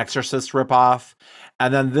like an Exorcist ripoff.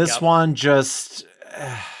 And then this one just,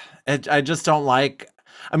 I just don't like.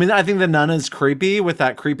 I mean, I think the nun is creepy with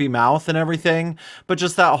that creepy mouth and everything, but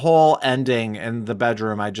just that whole ending in the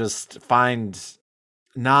bedroom, I just find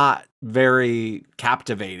not very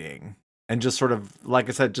captivating and just sort of, like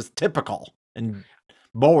I said, just typical and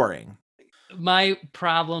boring. My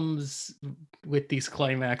problems with these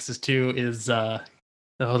climaxes too is,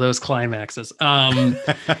 those climaxes. You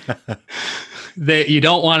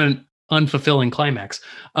don't want an unfulfilling climax.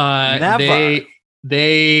 Never.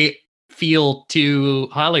 They feel too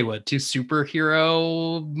Hollywood, too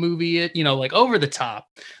superhero movie, like over the top.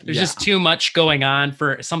 There's just too much going on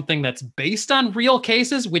for something that's based on real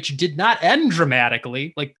cases, which did not end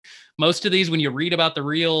dramatically. Like most of these, when you read about the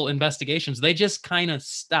real investigations, they just kind of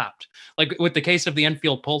stopped. Like with the case of the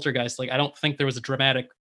Enfield Poltergeist, like I don't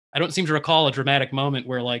seem to recall a dramatic moment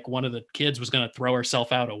where like one of the kids was going to throw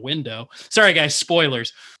herself out a window. Sorry, guys,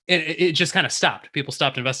 spoilers. It just kind of stopped. People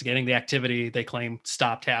stopped investigating. The activity they claim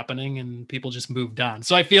stopped happening and people just moved on.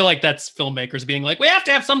 So I feel like that's filmmakers being like, we have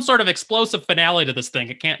to have some sort of explosive finale to this thing.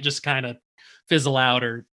 It can't just kind of fizzle out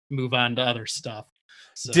or move on to other stuff.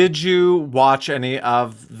 So. Did you watch any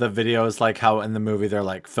of the videos, like how in the movie they're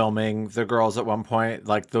like filming the girls at one point?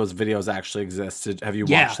 Like those videos actually existed. Have you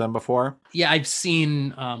watched them before? Yeah, I've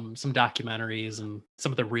seen some documentaries and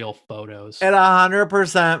some of the real photos. It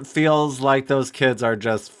 100% feels like those kids are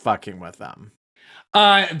just fucking with them.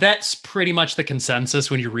 That's pretty much the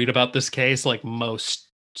consensus when you read about this case. Like most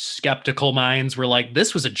skeptical minds were like,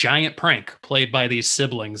 this was a giant prank played by these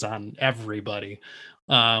siblings on everybody.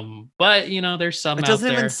 But there's some. It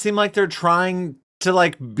doesn't even seem like they're trying to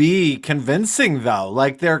like be convincing though.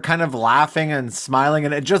 Like they're kind of laughing and smiling,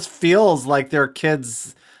 and it just feels like they're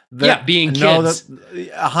kids. Being kids.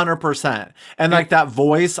 100%. And like that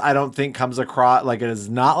voice, I don't think comes across like it is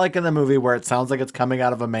not like in the movie where it sounds like it's coming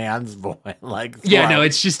out of a man's voice. Like no,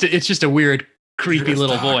 it's just a weird, creepy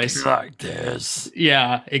little voice like this.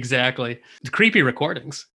 Yeah, exactly. Creepy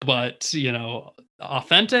recordings, but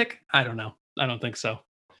authentic. I don't know. I don't think so.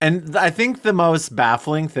 And I think the most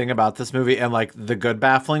baffling thing about this movie, and like the good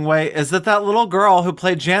baffling way, is that little girl who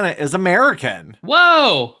played Janet is American.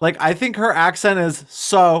 Whoa! Like, I think her accent is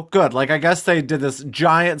so good. Like, I guess they did this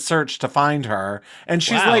giant search to find her, and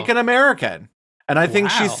she's like an American. And I think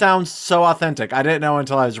she sounds so authentic. I didn't know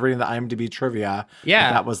until I was reading the IMDb trivia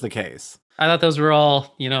that was the case. I thought those were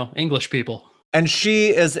all, English people. And she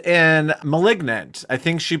is in Malignant. I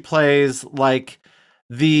think she plays like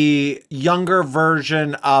the younger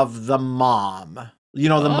version of the mom, the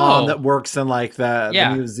mom that works in like the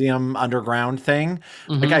museum underground thing.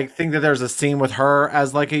 Mm-hmm. Like I think that there's a scene with her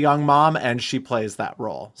as like a young mom and she plays that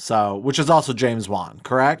role. So, which is also James Wan,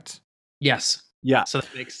 correct? Yes. Yeah. So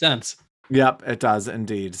that makes sense. Yep, it does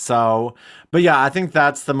indeed. So, but yeah, I think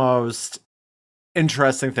that's the most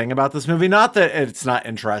interesting thing about this movie. Not that it's not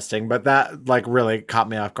interesting, but that like really caught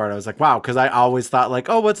me off guard. I was like, wow, because I always thought like,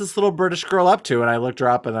 oh, what's this little British girl up to? And I looked her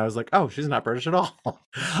up and I was like, oh, she's not British at all.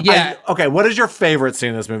 Yeah. Okay, what is your favorite scene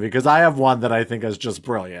in this movie? Because I have one that I think is just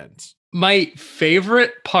brilliant. My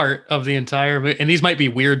favorite part of the entire movie, and these might be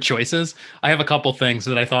weird choices. I have a couple things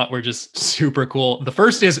that I thought were just super cool. The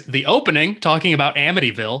first is the opening, talking about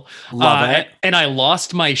Amityville. Love it. And I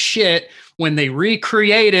lost my shit when they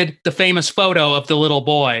recreated the famous photo of the little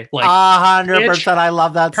boy. Like 100%. I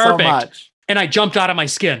love that so perfect. much. And I jumped out of my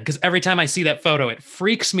skin because every time I see that photo, it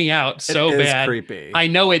freaks me out so It is bad. creepy. I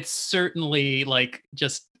know it's certainly like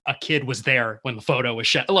just a kid was there when the photo was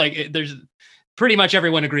shot. Like there's pretty much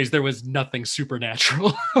everyone agrees there was nothing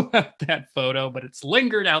supernatural about that photo, but it's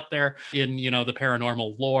lingered out there in, the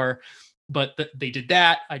paranormal lore. But they did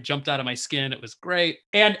that. I jumped out of my skin. It was great.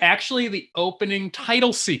 And actually the opening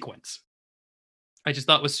title sequence, I just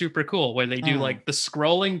thought was super cool, where they do like the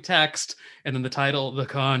scrolling text and then the title, The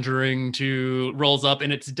Conjuring 2, rolls up,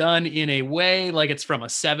 and it's done in a way like it's from a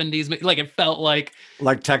 70s, like it felt like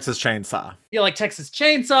Texas Chainsaw. Yeah, like Texas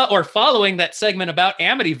Chainsaw, or following that segment about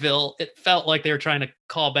Amityville, it felt like they were trying to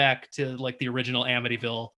call back to like the original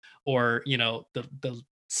Amityville, or the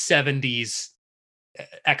 70s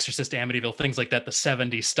Exorcist Amityville, things like that, the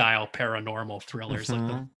 70s style paranormal thrillers.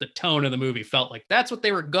 Like the tone of the movie felt like that's what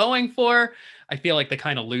they were going for. I feel like they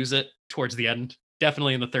kind of lose it towards the end.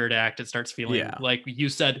 Definitely in the third act, it starts feeling like you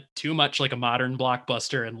said, too much like a modern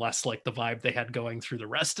blockbuster and less like the vibe they had going through the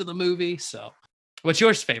rest of the movie. So what's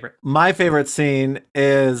yours favorite? My favorite scene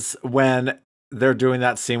is when they're doing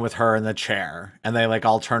that scene with her in the chair and they like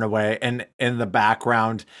all turn away, and in the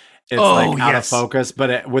background it's like out of focus,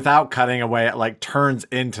 but without cutting away, it like turns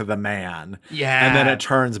into the man. Yeah. And then it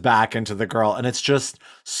turns back into the girl. And it's just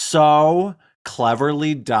so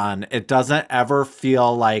cleverly done. It doesn't ever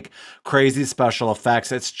feel like crazy special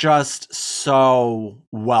effects. It's just so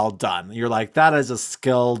well done. You're like, that is a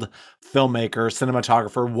skilled filmmaker,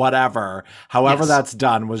 cinematographer, whatever. However that's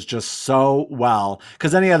done was just so well.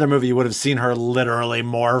 Because any other movie, you would have seen her literally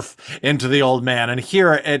morph into the old man. And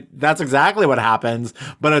here, that's exactly what happens,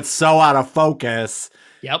 but it's so out of focus.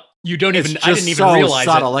 Yep. You don't even, It's I just didn't even so realize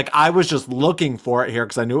subtle. it. Like, I was just looking for it here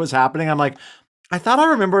because I knew it was happening. I'm like, I thought I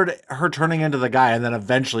remembered her turning into the guy, and then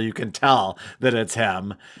eventually you can tell that it's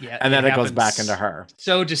him. Yeah, and then it goes happens back into her.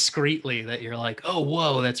 so discreetly that you're like, oh,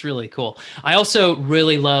 whoa, that's really cool. I also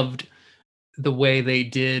really loved the way they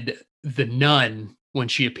did the nun when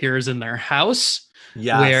she appears in their house.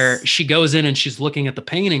 Yes. Where she goes in and she's looking at the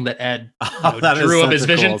painting that Ed That is drew of such his a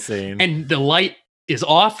vision, cool scene. and the light is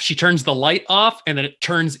off. She turns the light off, and then it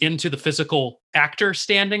turns into the physical actor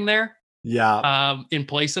standing there. In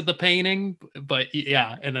place of the painting, but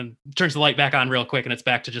yeah, and then turns the light back on real quick and it's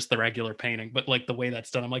back to just the regular painting. But like the way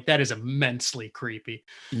that's done, I'm like, that is immensely creepy.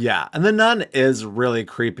 Yeah, and the nun is really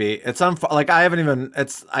creepy. It's like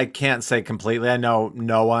I can't say completely. I know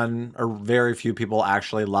no one or very few people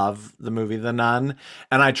actually love the movie The Nun,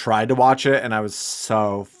 and I tried to watch it and I was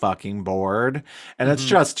so fucking bored. And it's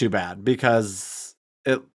just too bad because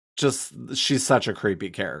she's such a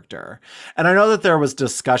creepy character. And I know that there was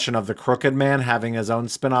discussion of the Crooked Man having his own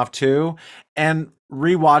spinoff too. And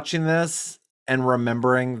rewatching this and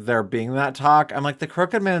remembering there being that talk, I'm like, the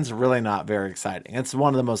Crooked Man's really not very exciting. It's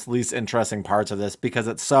one of the most least interesting parts of this because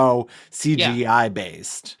it's so CGI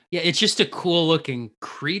based. Yeah, it's just a cool looking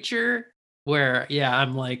creature where,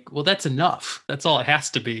 I'm like, well, that's enough. That's all it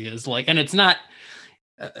has to be, is like, and it's not,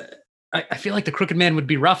 I feel like the Crooked Man would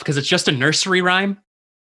be rough because it's just a nursery rhyme.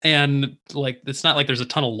 And like, it's not like there's a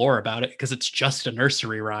ton of lore about it because it's just a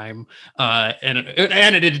nursery rhyme. And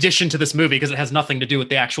in addition to this movie, because it has nothing to do with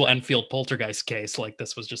the actual Enfield poltergeist case, like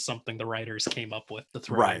this was just something the writers came up with to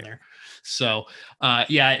throw in there. So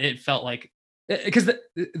it felt like, because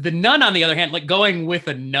the nun, on the other hand, like going with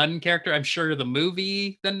a nun character, I'm sure the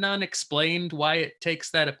movie The Nun explained why it takes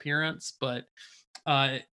that appearance. But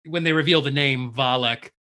when they reveal the name Valak,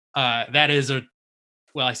 that is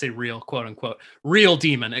I say real, quote unquote, real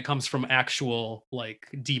demon. It comes from actual like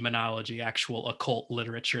demonology, actual occult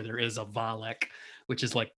literature. There is a Valak, which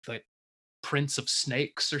is like the Prince of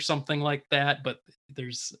Snakes or something like that. But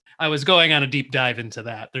I was going on a deep dive into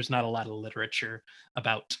that. There's not a lot of literature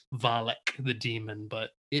about Valak, the demon, but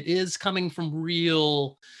it is coming from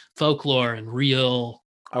real folklore and real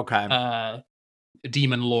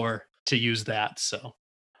demon lore, to use that. So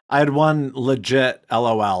I had one legit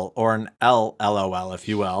LOL, or an LLOL, if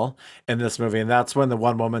you will, in this movie. And that's when the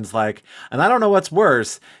one woman's like, and I don't know what's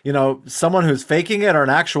worse, someone who's faking it or an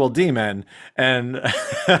actual demon. And,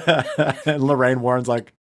 and Lorraine Warren's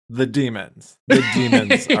like, The demons. The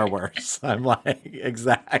demons are worse. I'm like,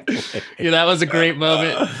 exactly. Yeah, that was a great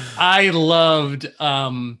moment. I loved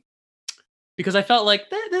because I felt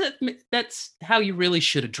like that's how you really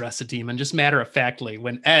should address a demon, just matter of factly.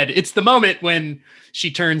 When it's the moment when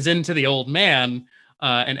she turns into the old man,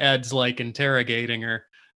 and Ed's like interrogating her,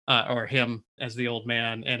 or him as the old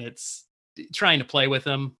man, and it's trying to play with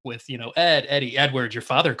him with, Eddie, Edward, your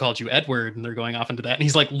father called you Edward, and they're going off into that. And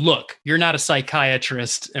he's like, look, you're not a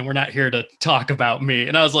psychiatrist and we're not here to talk about me.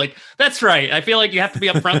 And I was like, that's right. I feel like you have to be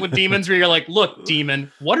upfront with demons where you're like, look, demon,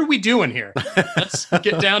 what are we doing here? Let's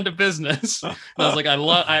get down to business. And I was like,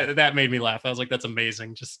 that made me laugh. I was like, that's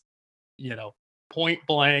amazing. Just, point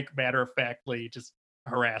blank, matter of factly, just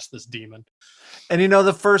harass this demon. And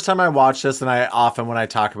the first time I watched this, and I often when I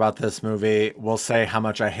talk about this movie will say how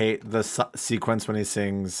much I hate the sequence when he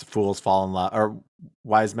sings "Fools Fall in Love" or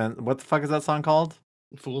 "Wise Men." What the fuck is that song called?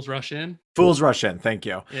 Fools Rush In. Fools Rush In. Thank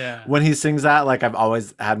you. Yeah. When he sings that, like I've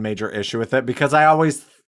always had major issue with it because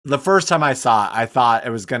the first time I saw it, I thought it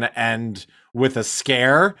was going to end with a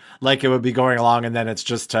scare, like it would be going along, and then it's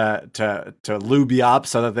just to lube you up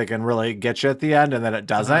so that they can really get you at the end, and then it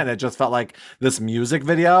doesn't, and it just felt like this music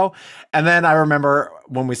video. And then I remember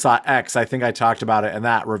when we saw X, I think I talked about it in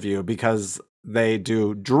that review because they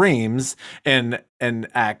do dreams in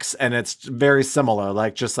X, and it's very similar,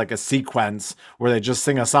 like just like a sequence where they just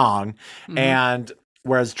sing a song, and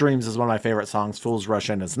whereas Dreams is one of my favorite songs, Fools Rush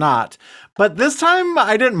In is not. But this time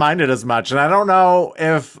I didn't mind it as much. And I don't know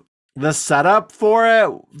if the setup for it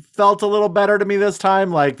felt a little better to me this time.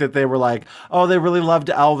 Like that they were like, oh, they really loved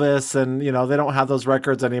Elvis and, they don't have those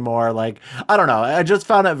records anymore. Like, I don't know. I just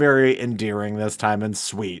found it very endearing this time and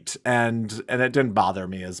sweet. And it didn't bother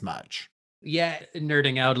me as much. Yeah,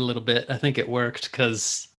 nerding out a little bit. I think it worked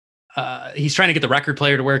because he's trying to get the record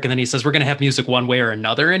player to work, and then he says we're going to have music one way or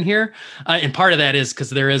another in here, and part of that is because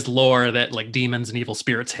there is lore that like demons and evil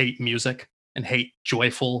spirits hate music and hate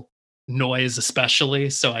joyful noise especially.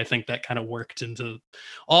 So I think that kind of worked into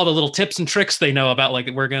all the little tips and tricks they know about, like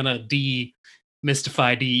we're going to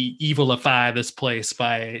demystify, de-evilify this place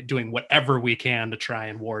by doing whatever we can to try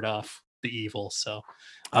and ward off the evil. So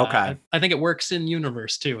okay, I think it works in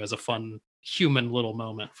universe too as a fun human little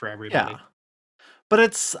moment for everybody. Yeah.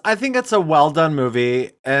 But I think it's a well done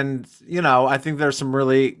movie. And, I think there's some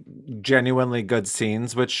really genuinely good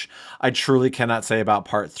scenes, which I truly cannot say about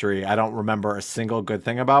part 3. I don't remember a single good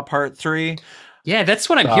thing about part 3. Yeah, that's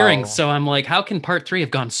what I'm hearing. So I'm like, how can part 3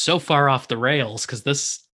 have gone so far off the rails? Because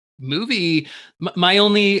this movie,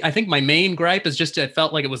 I think my main gripe is just it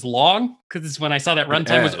felt like it was long. Because when I saw that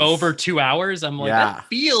runtime was over 2 hours, I'm like, that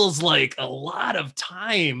feels like a lot of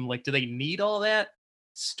time. Like, do they need all that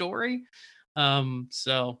story?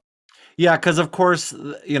 Yeah, because of course,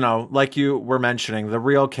 like you were mentioning, the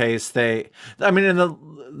real case, the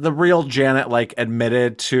real Janet like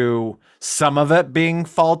admitted to some of it being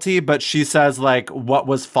faulty, but she says like what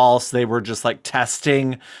was false, they were just like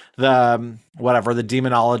testing the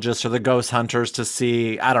demonologists or the ghost hunters to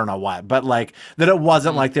see, I don't know what, but like that it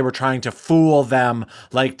wasn't like they were trying to fool them,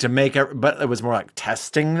 like to make it, but it was more like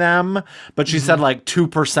testing them. But she said like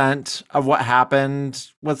 2% of what happened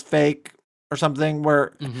was fake or something,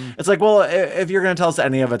 where it's like, well, if you're going to tell us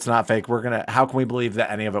any of it's not fake, how can we believe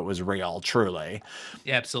that any of it was real, truly?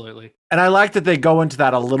 Yeah, absolutely. And I like that they go into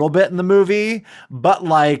that a little bit in the movie, but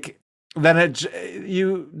like, then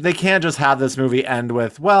they can't just have this movie end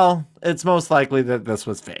with, well, it's most likely that this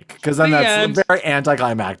was fake, because then that's very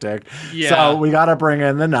anticlimactic. Yeah. So we got to bring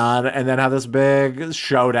in the nun and then have this big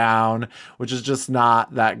showdown, which is just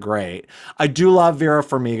not that great. I do love Vera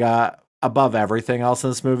Farmiga above everything else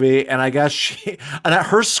in this movie, and I guess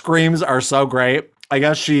her screams are so great. I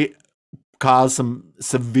guess she caused some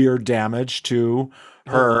severe damage to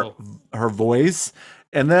her voice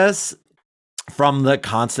in this from the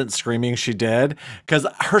constant screaming she did, because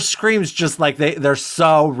her screams just like they're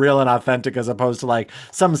so real and authentic, as opposed to like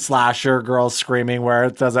some slasher girl screaming where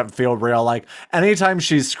it doesn't feel real. Like anytime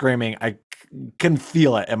she's screaming, I can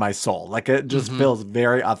feel it in my soul. Like it just feels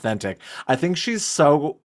very authentic. I think she's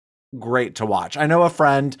so great to watch. I know a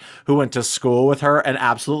friend who went to school with her and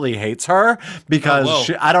absolutely hates her because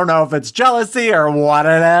I don't know if it's jealousy or what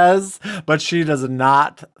it is, but she does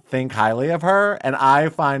not think highly of her. And I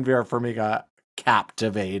find Vera Farmiga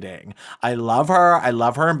captivating. I love her. I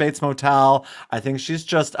love her in Bates Motel. I think she's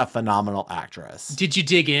just a phenomenal actress. Did you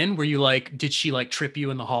dig in? Were you like, did she like trip you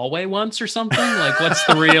in the hallway once or something? Like, what's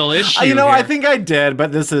the real issue? I think I did,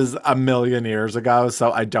 but this is a million years ago,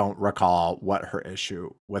 so I don't recall what her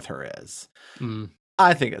issue with her is.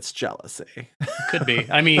 I think it's jealousy. Could be.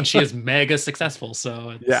 I mean, she is mega successful,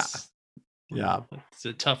 so it's, yeah, it's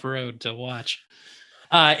a tough road to watch.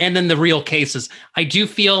 And then the real cases. I do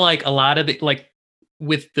feel like a lot of it, like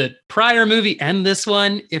with the prior movie and this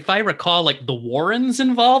one, if I recall, like the Warrens'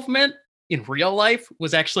 involvement in real life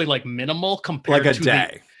was actually like minimal compared Like a to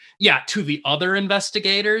day. to the other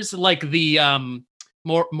investigators, like the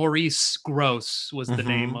Maurice Gross was the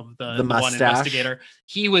name of the one mustache. investigator.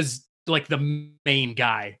 He was like the main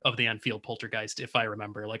guy of the Enfield poltergeist, if I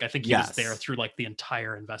remember. Like I think he was there through like the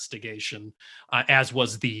entire investigation, as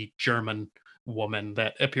was the German woman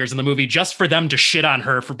that appears in the movie, just for them to shit on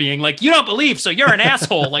her for being like, you don't believe, so you're an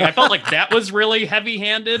asshole. Like I felt like that was really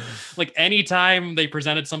heavy-handed. Like anytime they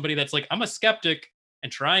presented somebody that's like, I'm a skeptic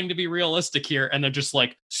and trying to be realistic here, and they're just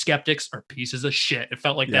like, skeptics are pieces of shit. It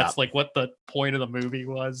felt like that's like what the point of the movie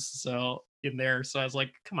was. So in there, so I was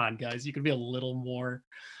like, come on, guys, you could be a little more.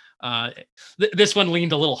 This one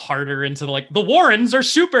leaned a little harder into the Warrens are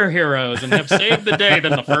superheroes and have saved the day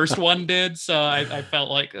than the first one did. So I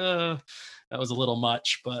felt like that was a little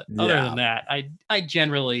much. But other than that, I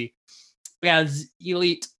generally, as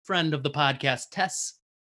elite friend of the podcast, Tess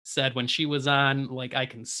said when she was on, like I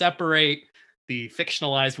can separate the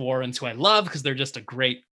fictionalized Warrens, who I love because they're just a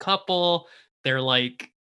great couple. They're like,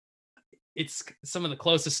 it's some of the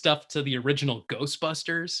closest stuff to the original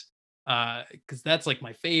Ghostbusters, because that's like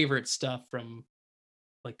my favorite stuff from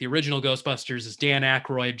like the original Ghostbusters is Dan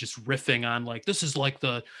Aykroyd just riffing on like, this is like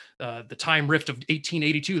the time rift of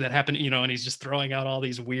 1882 that happened, and he's just throwing out all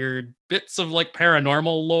these weird bits of like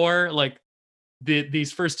paranormal lore. Like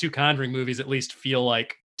these first two Conjuring movies at least feel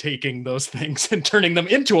like taking those things and turning them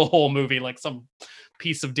into a whole movie, like some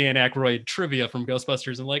piece of Dan Aykroyd trivia from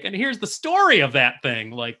Ghostbusters, and here's the story of that thing.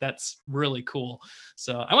 Like that's really cool.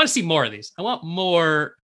 So I want to see more of these. I want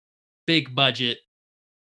more big budget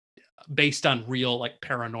based on real like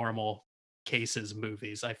paranormal cases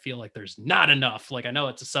movies. I feel like there's not enough. Like I know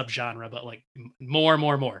it's a subgenre, but like more.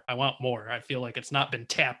 I want more. I feel like it's not been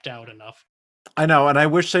tapped out enough. I know, and I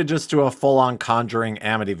wish they'd just do a full-on Conjuring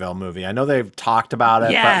Amityville movie. I know they've talked about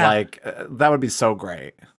it, but like that would be so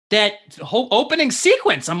great. That whole opening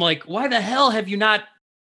sequence, I'm like, why the hell have you not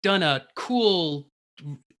done a cool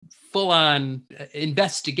full-on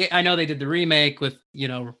investigate? I know they did the remake with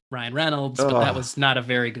Ryan Reynolds, but that was not a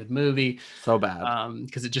very good movie. So bad.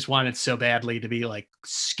 Because it just wanted so badly to be like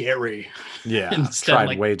scary. Yeah, Instead,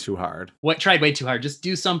 tried way too hard. Tried way too hard. Just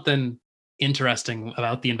do something interesting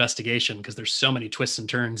about the investigation, because there's so many twists and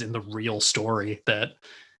turns in the real story that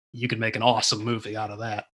you could make an awesome movie out of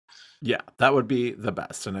that. Yeah, that would be the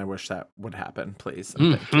best, and I wish that would happen, please.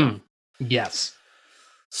 Thank you. Yes.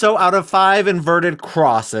 So out of 5 inverted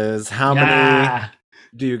crosses, how many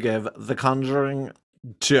do you give The Conjuring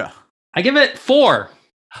 2? I give it 4.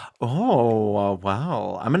 Oh,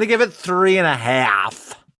 wow. I'm going to give it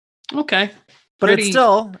 3.5. Okay. But it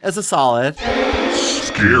still is a solid.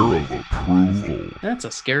 Scare of approval. That's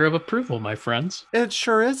a scare of approval, my friends. It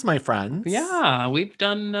sure is, my friends. Yeah, we've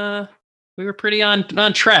done, we were pretty on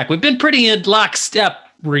track. We've been pretty in lockstep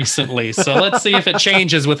recently. So let's see if it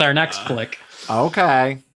changes with our next flick.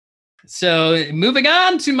 Okay. So moving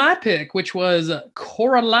on to my pick, which was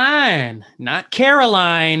Coraline, not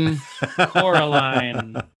Caroline,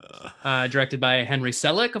 Coraline, directed by Henry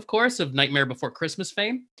Selick, of course, of Nightmare Before Christmas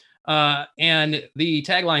fame. And the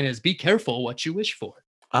tagline is, "Be careful what you wish for."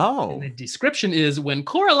 Oh. And the description is, when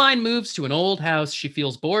Coraline moves to an old house, she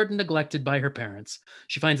feels bored and neglected by her parents.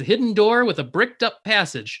 She finds a hidden door with a bricked up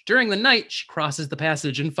passage. During the night, she crosses the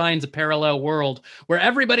passage and finds a parallel world where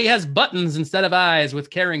everybody has buttons instead of eyes, with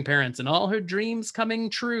caring parents and all her dreams coming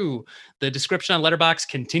true. The description on Letterboxd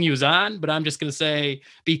continues on, but I'm just going to say,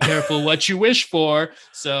 be careful what you wish for.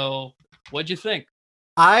 So what'd you think?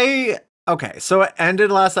 Okay, so it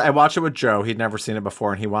ended last night. I watched it with Joe. He'd never seen it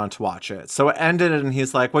before, and he wanted to watch it. So it ended, and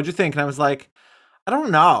he's like, "What'd you think?" And I was like, "I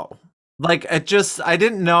don't know." Like, I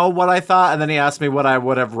didn't know what I thought. And then he asked me what I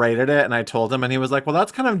would have rated it, and I told him, and he was like, "Well,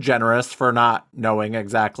 that's kind of generous for not knowing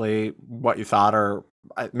exactly what you thought." Or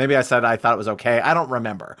maybe I said I thought it was okay. I don't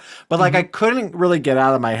remember. But like, I couldn't really get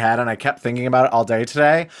out of my head, and I kept thinking about it all day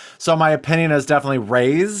today. So my opinion is definitely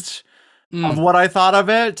raised of what I thought of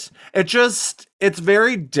it. It's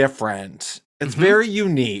very different. It's very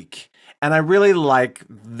unique. And I really like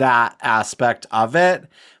that aspect of it.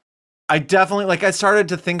 I definitely, like, I started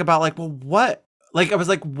to think about, like, well, what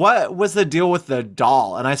was the deal with the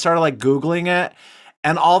doll? And I started, like, Googling it,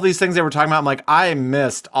 and all these things they were talking about, I'm like, I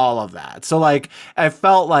missed all of that. So, like, I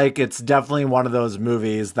felt like it's definitely one of those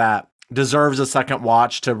movies that deserves a second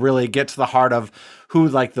watch to really get to the heart of who,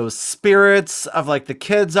 like, those spirits of, like, the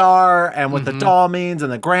kids are, and what the doll means,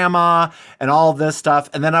 and the grandma, and all this stuff.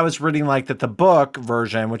 And then I was reading, like, that the book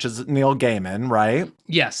version, which is Neil Gaiman, right?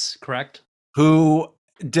 Yes, correct. Who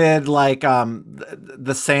did like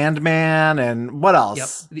the Sandman and what Yep.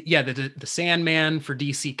 else? Yeah, the Sandman for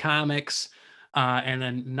DC Comics. And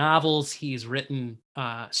then novels, he's written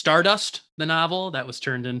Stardust, the novel that was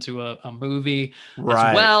turned into a movie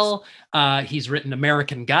Right. as well. He's written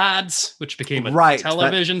American Gods, which became a Right,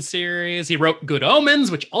 television series. He wrote Good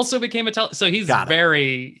Omens, which also became a so he's Got it.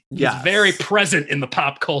 very Yes. very present in the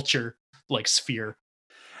pop culture like sphere.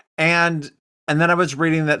 And then I was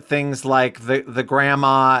reading that things like the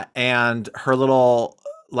grandma and her little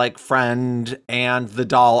like friend and the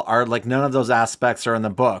doll are like none of those aspects are in the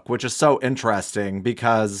book, which is so interesting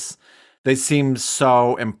because they seem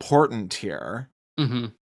so important here. Mm-hmm.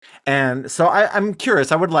 And so I'm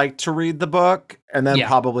curious. I would like to read the book and then Yeah.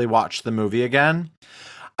 probably watch the movie again.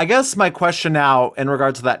 I guess my question now in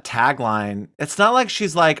regards to that tagline, it's not like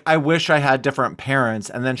she's like, I wish I had different parents,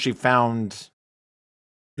 and then she found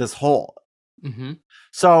this hole. Mm-hmm.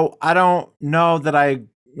 So I don't know that I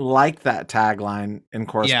like that tagline in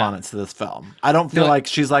correspondence to this film. I don't feel No, like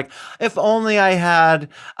she's like, if only I had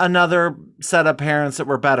another set of parents that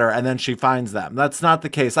were better, and then she finds them. That's not the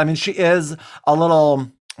case. I mean, she is a little,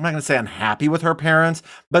 I'm not going to say unhappy with her parents,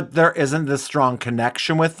 but there isn't this strong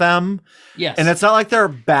connection with them. yes. And it's not like they're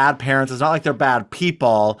bad parents. It's not like they're bad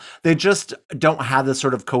people. They just don't have this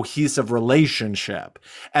sort of cohesive relationship.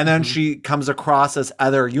 And then she comes across this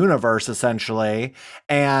other universe, essentially.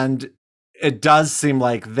 And it does seem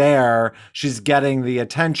like there she's getting the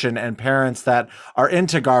attention and parents that are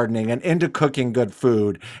into gardening and into cooking good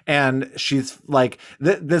food. And she's like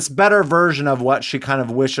this better version of what she kind of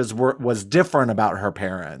wishes was different about her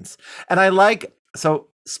parents. And I like, so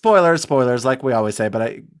spoilers, like we always say, but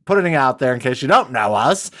I putting it out there in case you don't know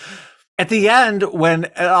us. At the end, when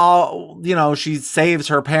it all, you know, she saves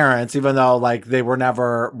her parents, even though like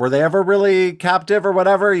were they ever really captive or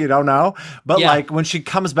whatever? You don't know. But Yeah. like when she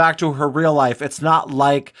comes back to her real life, it's not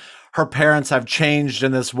like her parents have changed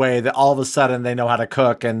in this way that all of a sudden they know how to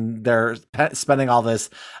cook and they're spending all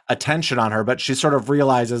this attention on her. But she sort of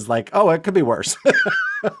realizes like, oh, it could be worse.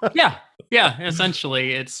 yeah.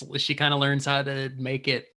 Essentially, she kind of learns how to make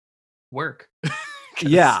it work.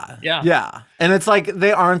 Yeah. And it's like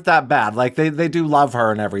they aren't that bad. Like they do love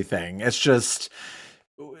her and everything. It's just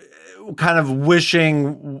kind of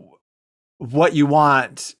wishing what you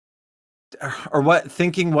want or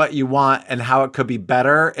thinking what you want and how it could be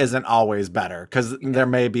better isn't always better, because there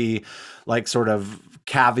may be like sort of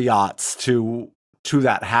caveats to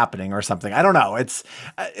that happening or something. I don't know. It's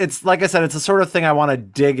like I said, it's the sort of thing I want to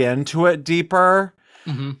dig into it deeper.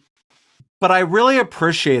 Mm-hmm. But I really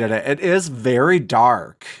appreciated it. It is very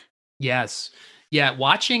dark. Yes. Yeah.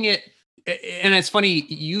 Watching it. And it's funny,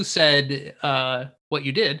 you said what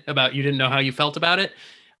you did about you didn't know how you felt about it,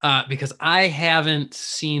 because I haven't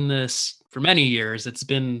seen this for many years. It's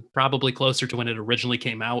been probably closer to when it originally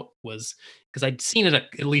came out, was because I'd seen it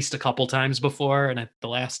at least a couple times before. And the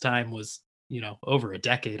last time was, over a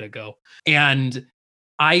decade ago. And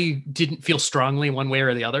I didn't feel strongly one way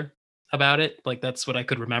or the other about it. Like that's what I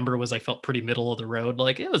could remember, was I felt pretty middle of the road.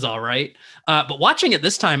 Like it was all right. But watching it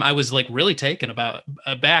this time, I was like really taken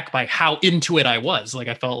aback by how into it I was. Like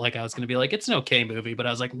I felt like I was going to be like, it's an okay movie, but I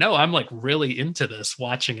was like, no, I'm like really into this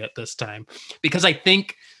watching it this time, because I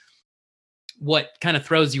think what kind of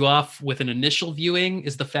throws you off with an initial viewing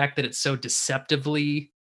is the fact that it's so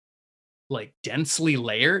deceptively like densely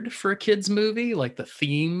layered for a kid's movie. Like the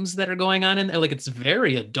themes that are going on in there, like it's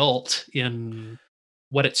very adult in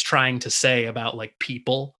what it's trying to say about like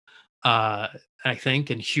people, I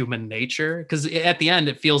think, and human nature. Because at the end,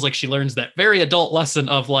 it feels like she learns that very adult lesson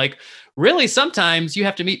of like, really, sometimes you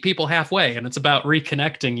have to meet people halfway, and it's about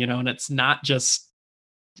reconnecting, and it's not just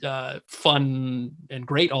fun and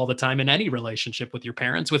great all the time in any relationship with your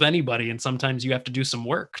parents, with anybody. And sometimes you have to do some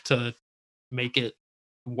work to make it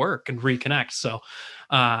work and reconnect. So,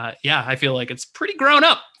 I feel like it's pretty grown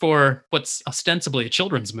up for what's ostensibly a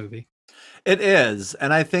children's movie. It is.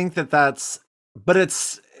 And I think but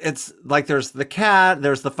it's like there's the cat,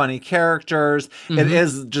 there's the funny characters. Mm-hmm. It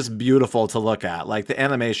is just beautiful to look at. Like the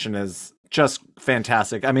animation is just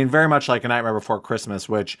fantastic. I mean, very much like A Nightmare Before Christmas,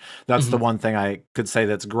 which that's the one thing I could say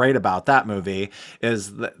that's great about that movie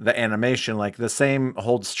is the animation. Like the same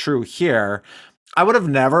holds true here. I would have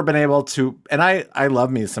never been able to, and I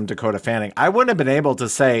love me some Dakota Fanning. I wouldn't have been able to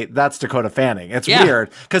say that's Dakota Fanning. It's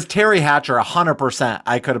weird because Terry Hatcher, 100%,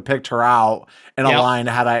 I could have picked her out in a line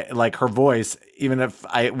had I like her voice, even if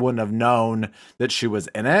I wouldn't have known that she was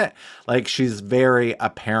in it. Like she's very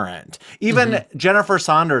apparent. Even Jennifer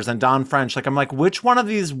Saunders and Dawn French, like I'm like, which one of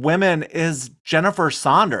these women is Jennifer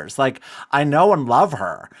Saunders? Like I know and love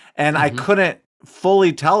her, and I couldn't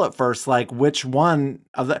fully tell at first, like which one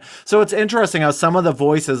of the. So it's interesting how some of the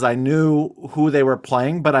voices I knew who they were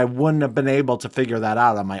playing, but I wouldn't have been able to figure that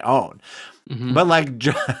out on my own. Mhm. But like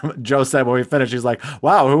Joe said when we finished, he's like,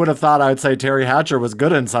 "Wow, who would have thought I'd say Terry Hatcher was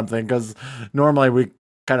good in something?" Because normally we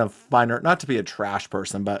kind of find her not to be a trash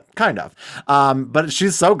person, but kind of. But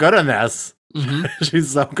she's so good in this. Mhm.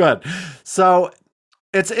 She's so good. So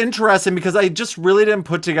it's interesting because I just really didn't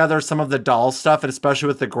put together some of the doll stuff, and especially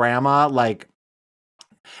with the grandma, like.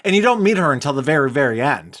 And you don't meet her until the very, very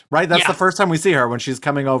end, right? That's Yeah. the first time we see her when she's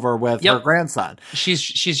coming over with her Yep. grandson. She's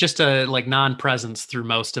just a like non-presence through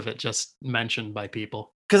most of it, just mentioned by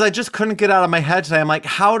people. Because I just couldn't get out of my head today. I'm like,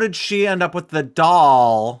 how did she end up with the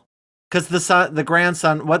doll? Because the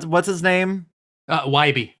grandson, what's his name?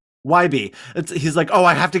 Wybie. YB. He's like, oh,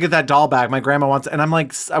 I have to get that doll back. My grandma wants it. And I'm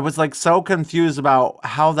like, I was like so confused about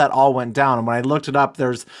how that all went down. And when I looked it up,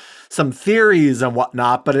 there's some theories and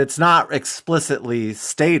whatnot, but it's not explicitly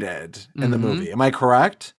stated in the movie. Am I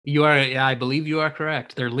correct? You are, yeah, I believe you are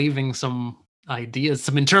correct. They're leaving some ideas,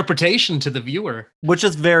 some interpretation to the viewer. Which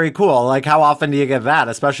is very cool. Like, how often do you get that,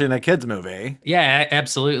 especially in a kid's movie? Yeah,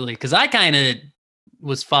 absolutely. Because I kind of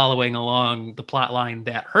was following along the plot line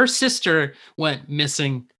that her sister went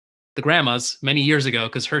missing, the grandma's, many years ago,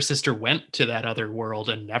 because her sister went to that other world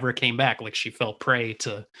and never came back. Like she fell prey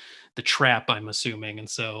to the trap, I'm assuming. And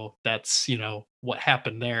so that's, what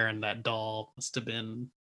happened there. And that doll must have been,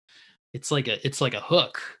 it's like a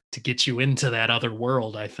hook to get you into that other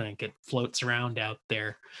world. I think it floats around out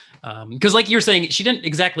there. Because like you're saying, she didn't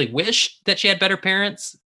exactly wish that she had better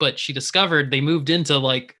parents, but she discovered they moved into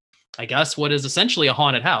like, I guess, what is essentially a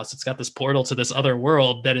haunted house. It's got this portal to this other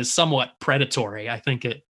world that is somewhat predatory. I think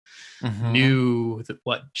it knew that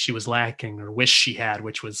what she was lacking or wished she had,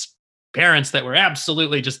 which was parents that were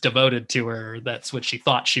absolutely just devoted to her. That's what she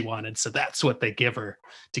thought she wanted. So that's what they give her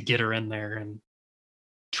to get her in there and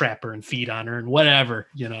trap her and feed on her and whatever,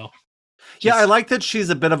 Yeah, I like that she's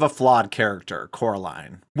a bit of a flawed character,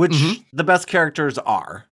 Coraline, which the best characters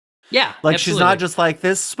are. Yeah. Like absolutely. she's not just like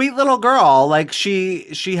this sweet little girl. Like she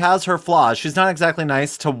has her flaws. She's not exactly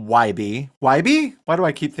nice to Wybie. Wybie? Why do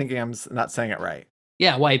I keep thinking I'm not saying it right?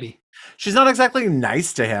 Yeah, Wybie. She's not exactly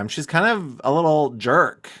nice to him. She's kind of a little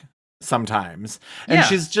jerk sometimes. And Yeah.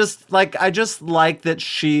 she's just like, I just like that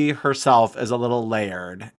she herself is a little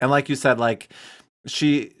layered. And like you said, like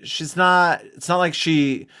she's not, it's not like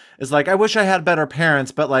she is like, I wish I had better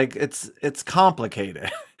parents, but like it's complicated.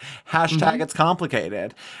 Hashtag it's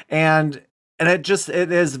complicated. And it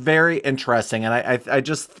is very interesting. And I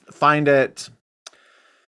just find it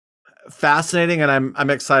fascinating, and I'm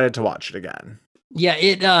excited to watch it again. Yeah,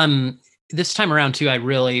 it this time around too, I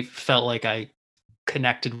really felt like I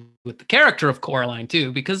connected with the character of Coraline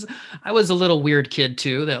too, because I was a little weird kid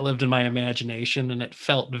too that lived in my imagination, and it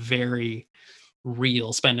felt very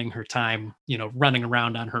real spending her time, running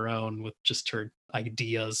around on her own with just her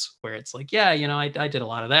ideas, where it's like, yeah, I did a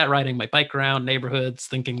lot of that, riding my bike around neighborhoods,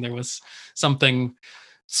 thinking there was something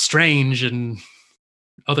strange and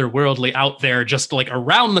otherworldly out there, just like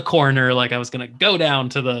around the corner. Like I was going to go down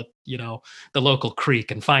to the local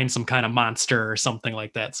creek and find some kind of monster or something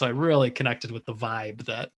like that. So I really connected with the vibe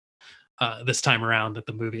that this time around at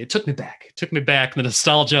the movie. It took me back. The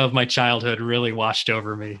nostalgia of my childhood really washed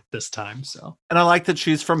over me this time. So, and I like that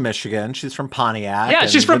she's from Michigan. She's from Pontiac. Yeah,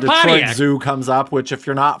 she's from the Detroit Pontiac. Zoo comes up, which if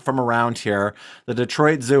you're not from around here, the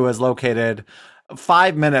Detroit Zoo is located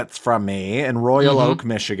 5 minutes from me in Royal Oak,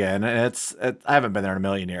 Michigan. And I haven't been there in a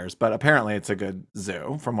million years, but apparently it's a good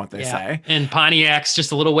zoo from what they say. And Pontiac's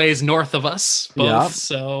just a little ways north of us both. Yep.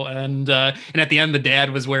 So, and at the end, the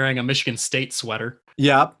dad was wearing a Michigan State sweater.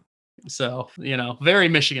 Yep. So, very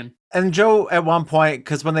Michigan. And Joe, at one point,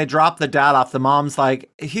 because when they drop the dad off, the mom's like,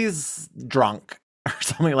 he's drunk or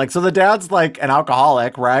something. Like, so the dad's like an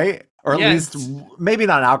alcoholic, right? Or at least maybe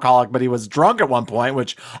not an alcoholic, but he was drunk at one point,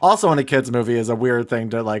 which also in a kid's movie is a weird thing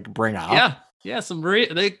to like bring up. Yeah. Yeah.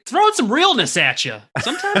 They throwing some realness at you.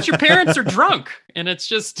 Sometimes your parents are drunk, and it's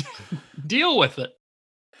just deal with it.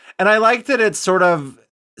 And I like that it's sort of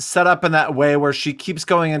set up in that way where she keeps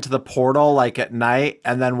going into the portal like at night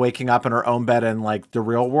and then waking up in her own bed in like the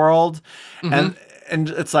real world. And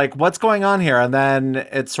it's like, what's going on here? And then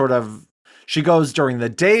it's sort of, she goes during the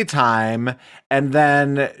daytime and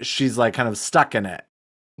then she's like kind of stuck in it.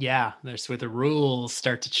 Yeah. There's where the rules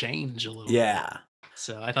start to change a little bit.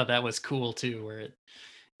 So I thought that was cool too, where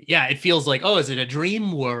it feels like, oh, is it a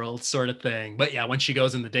dream world sort of thing? But yeah, when she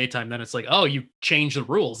goes in the daytime, then it's like, oh, you change the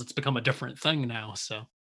rules. It's become a different thing now. So.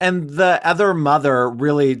 And the other mother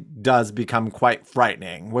really does become quite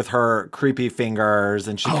frightening with her creepy fingers,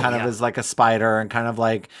 and she kind of is like a spider and kind of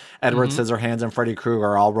like Edward Scissorhands and Freddy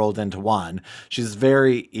Krueger all rolled into one. She's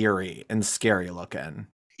very eerie and scary looking.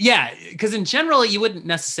 Yeah, because in general, you wouldn't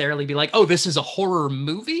necessarily be like, oh, this is a horror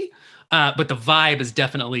movie. But the vibe is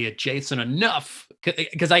definitely adjacent enough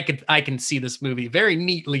because I can see this movie very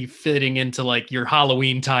neatly fitting into like your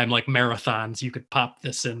Halloween time, like marathons. You could pop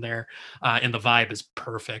this in there, and the vibe is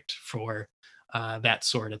perfect for that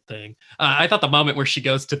sort of thing. I thought the moment where she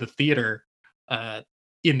goes to the theater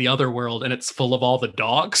in the other world and it's full of all the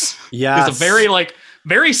dogs. Yeah, it's a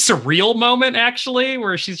very surreal moment actually,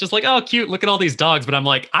 where she's just like, oh, cute, look at all these dogs. But I'm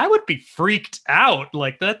like, I would be freaked out.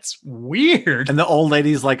 Like, that's weird. And the old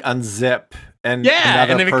ladies like unzip and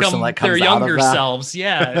and they person become like comes their out younger of that. selves.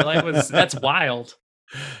 Yeah, that's wild.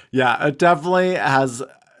 Yeah, it definitely has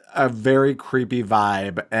a very creepy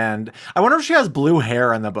vibe. And I wonder if she has blue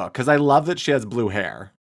hair in the book, because I love that she has blue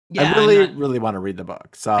hair. Yeah, I really want to read the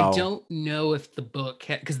book. So I don't know if the book,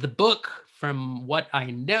 because the book, from what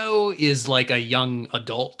I know, is like a young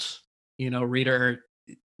adult, reader.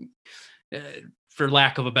 For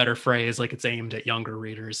lack of a better phrase, like it's aimed at younger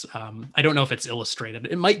readers. I don't know if it's illustrated.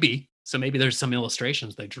 It might be. So maybe there's some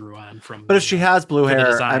illustrations they drew on from. But if she has blue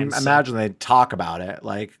hair, designs, I imagine they talk about it,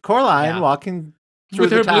 like Coraline walking through With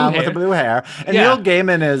the her town blue with her blue hair. And Yeah. Neil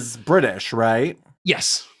Gaiman is British, right?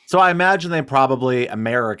 Yes. So I imagine they probably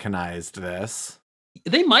Americanized this.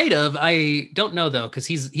 They might have. I don't know though, because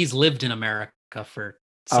he's lived in America for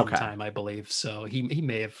some time, I believe. So he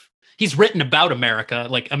may have. He's written about America,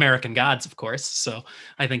 like American Gods, of course. So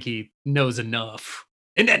I think he knows enough.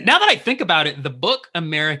 And now that I think about it, the book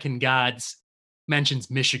American Gods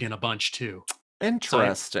mentions Michigan a bunch too.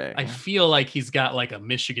 Interesting. So I feel like he's got like a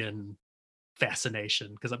Michigan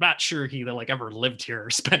fascination, because I'm not sure he like ever lived here or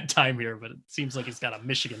spent time here, but it seems like he's got a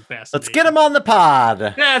Michigan fascination. Let's get him on the pod.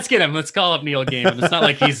 Yeah, let's get him. Let's call up Neil Gaiman. It's not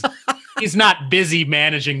like he's not busy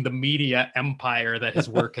managing the media empire that his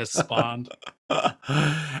work has spawned.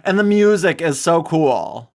 And the music is so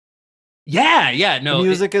cool. Yeah, no. The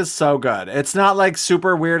music is so good. It's not like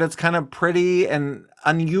super weird. It's kind of pretty and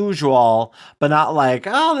unusual, but not like,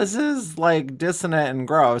 oh, this is like dissonant and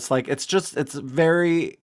gross. Like it's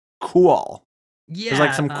very cool. Yeah. There's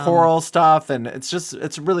like some choral stuff, and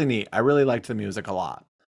it's really neat. I really liked the music a lot.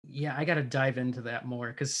 Yeah, I got to dive into that more,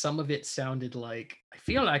 because some of it sounded like, I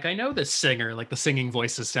feel like I know this singer, like the singing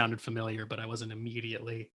voices sounded familiar, but I wasn't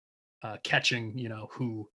immediately catching,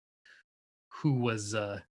 who was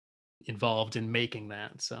involved in making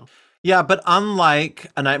that. So yeah, but unlike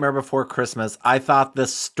A Nightmare Before Christmas, I thought the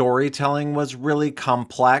storytelling was really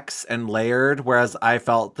complex and layered, whereas I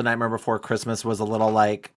felt The Nightmare Before Christmas was a little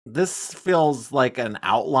like, this feels like an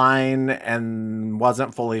outline and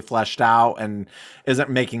wasn't fully fleshed out and isn't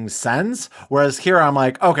making sense. Whereas here I'm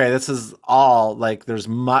like, okay, this is all like, there's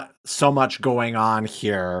so much going on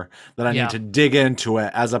here that I need to dig into it,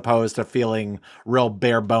 as opposed to feeling real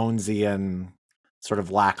bare bonesy and sort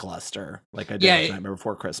of lackluster, like I did with Nightmare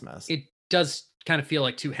Before Christmas. It does kind of feel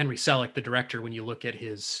like, too, Henry Selick, the director, when you look at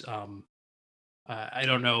his, I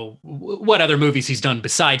don't know what other movies he's done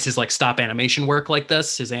besides his like stop animation work like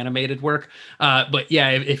this, his animated work. But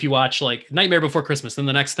yeah, if you watch like Nightmare Before Christmas, then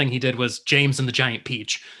the next thing he did was James and the Giant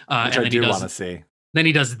Peach. Which I do want to see. Then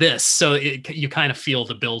he does this. So you kind of feel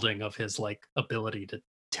the building of his like ability to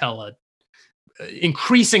tell a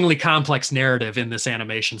increasingly complex narrative in this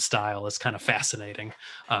animation style is kind of fascinating.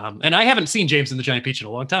 And I haven't seen James and the Giant Peach in a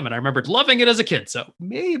long time, and I remembered loving it as a kid. So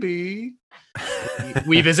maybe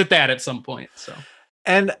we visit that at some point. So,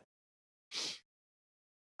 and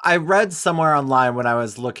I read somewhere online when I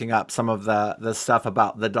was looking up some of the stuff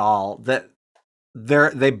about the doll that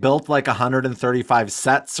they built like 135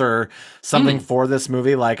 sets or something for this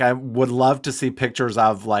movie. Like, I would love to see pictures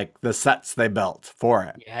of like the sets they built for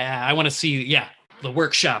it. Yeah, I want to see the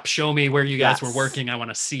workshop. Show me where you guys were working. I want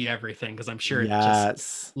to see everything, because I'm sure it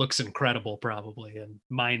just looks incredible, probably, and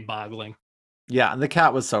mind-boggling. Yeah, and the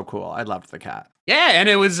cat was so cool. I loved the cat. Yeah, and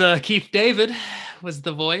it was Keith David was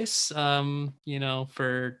the voice. For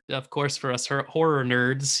us horror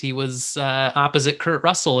nerds, he was opposite Kurt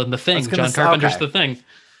Russell in The Thing, John Carpenter's The Thing.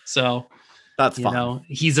 So that's fun.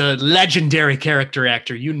 He's a legendary character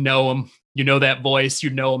actor. You know him. You know that voice. You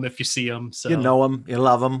know him if you see him. So you know him. You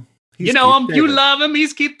love him. You know him. You love him.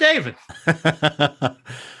 He's Keith David. But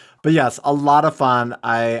yes, a lot of fun.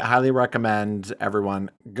 I highly recommend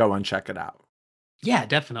everyone go and check it out. Yeah,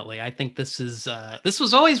 definitely. I think this was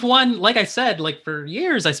always one, like I said, like for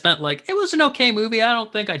years I spent like, it was an okay movie. I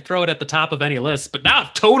don't think I'd throw it at the top of any list, but now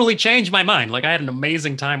I've totally changed my mind. Like, I had an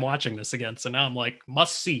amazing time watching this again. So now I'm like,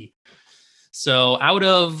 must see. So out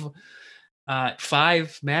of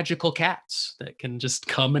 5 magical cats that can just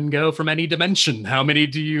come and go from any dimension, how many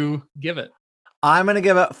do you give it? I'm going to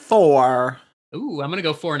give it 4. Ooh, I'm going to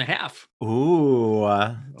go 4.5.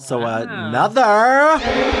 Ooh. So Wow. another.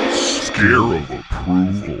 Scare of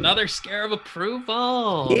approval. Another scare of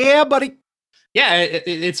approval. Yeah, buddy. Yeah,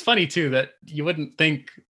 it's funny too that you wouldn't think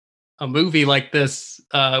a movie like this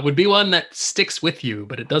would be one that sticks with you,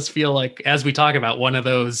 but it does feel like, as we talk about, one of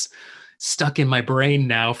those stuck in my brain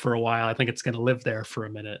now for a while. I think it's going to live there for a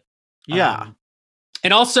minute. Yeah.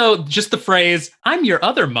 And also just the phrase, I'm your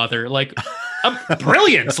other mother, like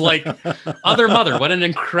brilliant, like other mother. What an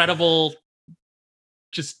incredible,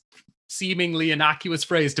 just seemingly innocuous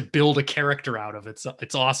phrase to build a character out of. It's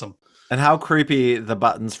awesome. And how creepy the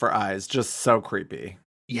buttons for eyes. Just so creepy.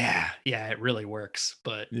 Yeah, it really works.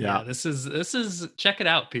 But Yeah. yeah, this is check it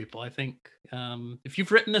out, people. I think if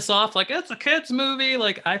you've written this off like it's a kids movie,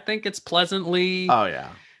 like I think it's pleasantly Oh, yeah.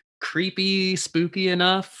 creepy, spooky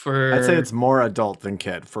enough for I'd say it's more adult than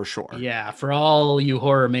kid for sure. yeah, for all you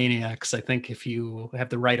horror maniacs. I think if you have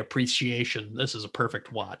the right appreciation, this is a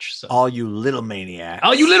perfect watch. So All you little maniacs.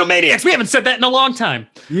 all you little maniacs, we haven't said that in a long time.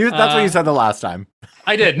 That's what you said the last time.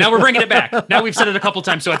 I did. Now we're bringing it back. Now we've said it a couple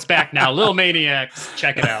times, so it's back now. Little maniacs,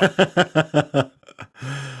 check it out.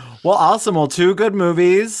 Well, awesome. Well, 2 good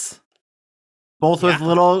movies. Both with Yeah.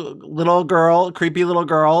 little creepy little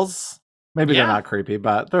girls. Maybe Yeah. they're not creepy,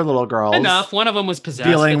 but they're little girls. Enough. One of them was possessed.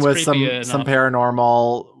 Dealing That's with creepy some enough.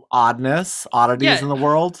 paranormal oddities Yeah. in the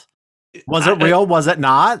world. Was it real? Was it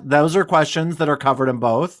not? Those are questions that are covered in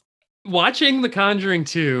both. Watching The Conjuring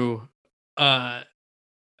 2,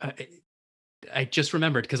 I just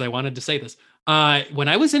remembered because I wanted to say this. When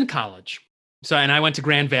I was in college, and I went to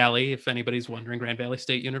Grand Valley, if anybody's wondering, Grand Valley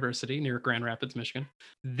State University near Grand Rapids, Michigan.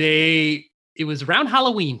 It was around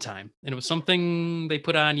Halloween time, and it was something they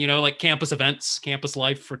put on, like campus events, campus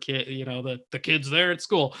life for kids, the kids there at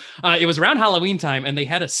school. It was around Halloween time, and they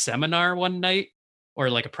had a seminar one night, or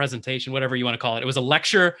like a presentation, whatever you want to call it. It was a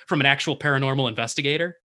lecture from an actual paranormal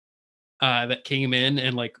investigator that came in,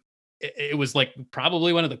 and like it was like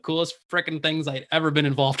probably one of the coolest freaking things I'd ever been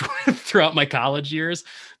involved with throughout my college years.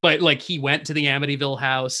 But like he went to the Amityville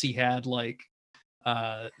house. He had like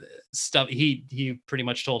stuff. He pretty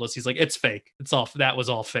much told us, he's like, it's fake. That was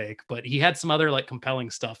all fake. But he had some other like compelling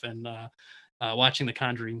stuff. And watching The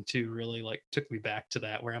Conjuring 2 really like took me back to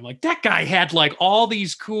that, where I'm like, that guy had like all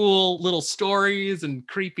these cool little stories and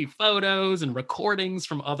creepy photos and recordings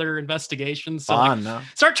from other investigations. So like, Fun.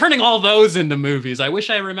 start turning all those into movies. I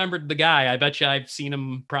wish I remembered the guy. I bet you I've seen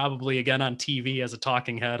him probably again on TV as a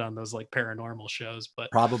talking head on those like paranormal shows,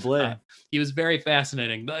 but Probably. he was very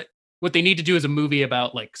fascinating. But what they need to do is a movie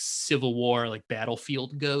about like Civil War, like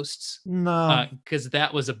battlefield ghosts, No. because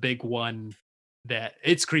that was a big one. That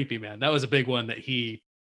it's creepy, man. That was a big one that he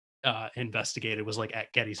investigated, was like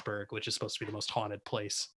at Gettysburg, which is supposed to be the most haunted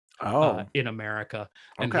place in America,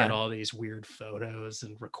 and he had Okay. all these weird photos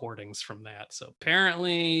and recordings from that. So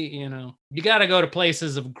apparently, you got to go to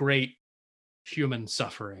places of great human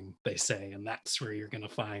suffering, they say, and that's where you're going to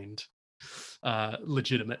find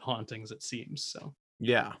legitimate hauntings, it seems. So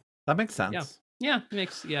Yeah. That makes sense. yeah.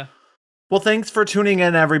 Well, thanks for tuning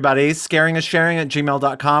in, everybody.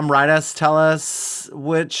 scaringisharing@gmail.com. Write us, tell us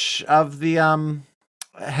which of the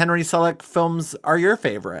Henry Selick films are your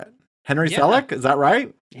favorite. Henry Yeah. Selick? Is that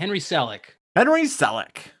right? Henry Selick. Henry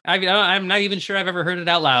Selick. I'm not even sure I've ever heard it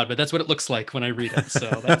out loud, but that's what it looks like when I read it.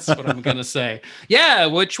 So that's what I'm going to say. Yeah.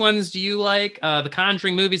 Which ones do you like? The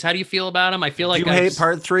Conjuring movies, how do you feel about them? I feel like Do you hate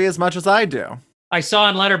part 3 as much as I do? I saw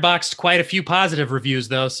on Letterboxd quite a few positive reviews,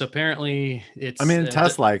 though. So apparently it's... I mean,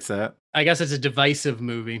 Tess likes it. I guess it's a divisive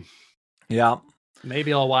movie. Yeah.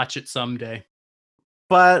 Maybe I'll watch it someday.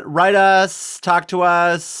 But write us, talk to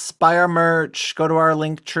us, buy our merch, go to our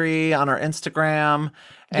link tree on our Instagram.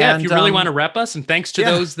 Yeah, and, if you really want to rep us, and thanks to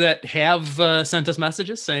yeah. those that have sent us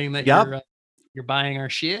messages saying that Yep. you're buying our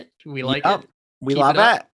shit. We like Yep. it. We Keep love it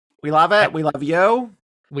up. it. We love it. We love you.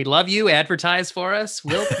 We love you. Advertise for us.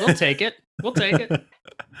 We'll take it. We'll take it.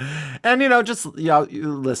 And just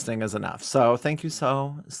you listening is enough. So thank you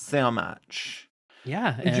so much.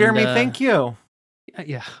 Yeah. And Jeremy, thank you.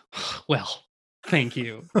 Yeah. Well, thank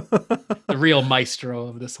you. The real maestro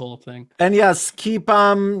of this whole thing. And yes, keep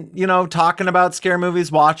talking about scary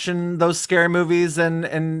movies, watching those scary movies,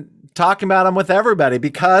 and talking about them with everybody,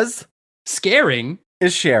 because Scaring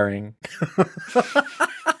is sharing.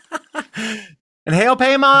 And hail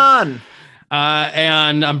Paimon!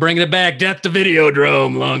 And I'm bringing it back. Death to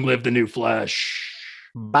Videodrome. Long live the new Flash.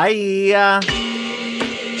 Bye.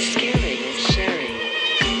 Scaring is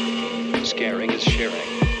sharing. Scaring is sharing.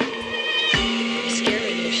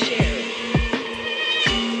 Scaring is sharing.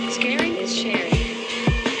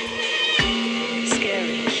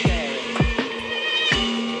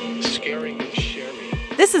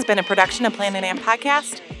 This has been a production of Planet Amp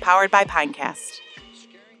Podcast, powered by Pinecast.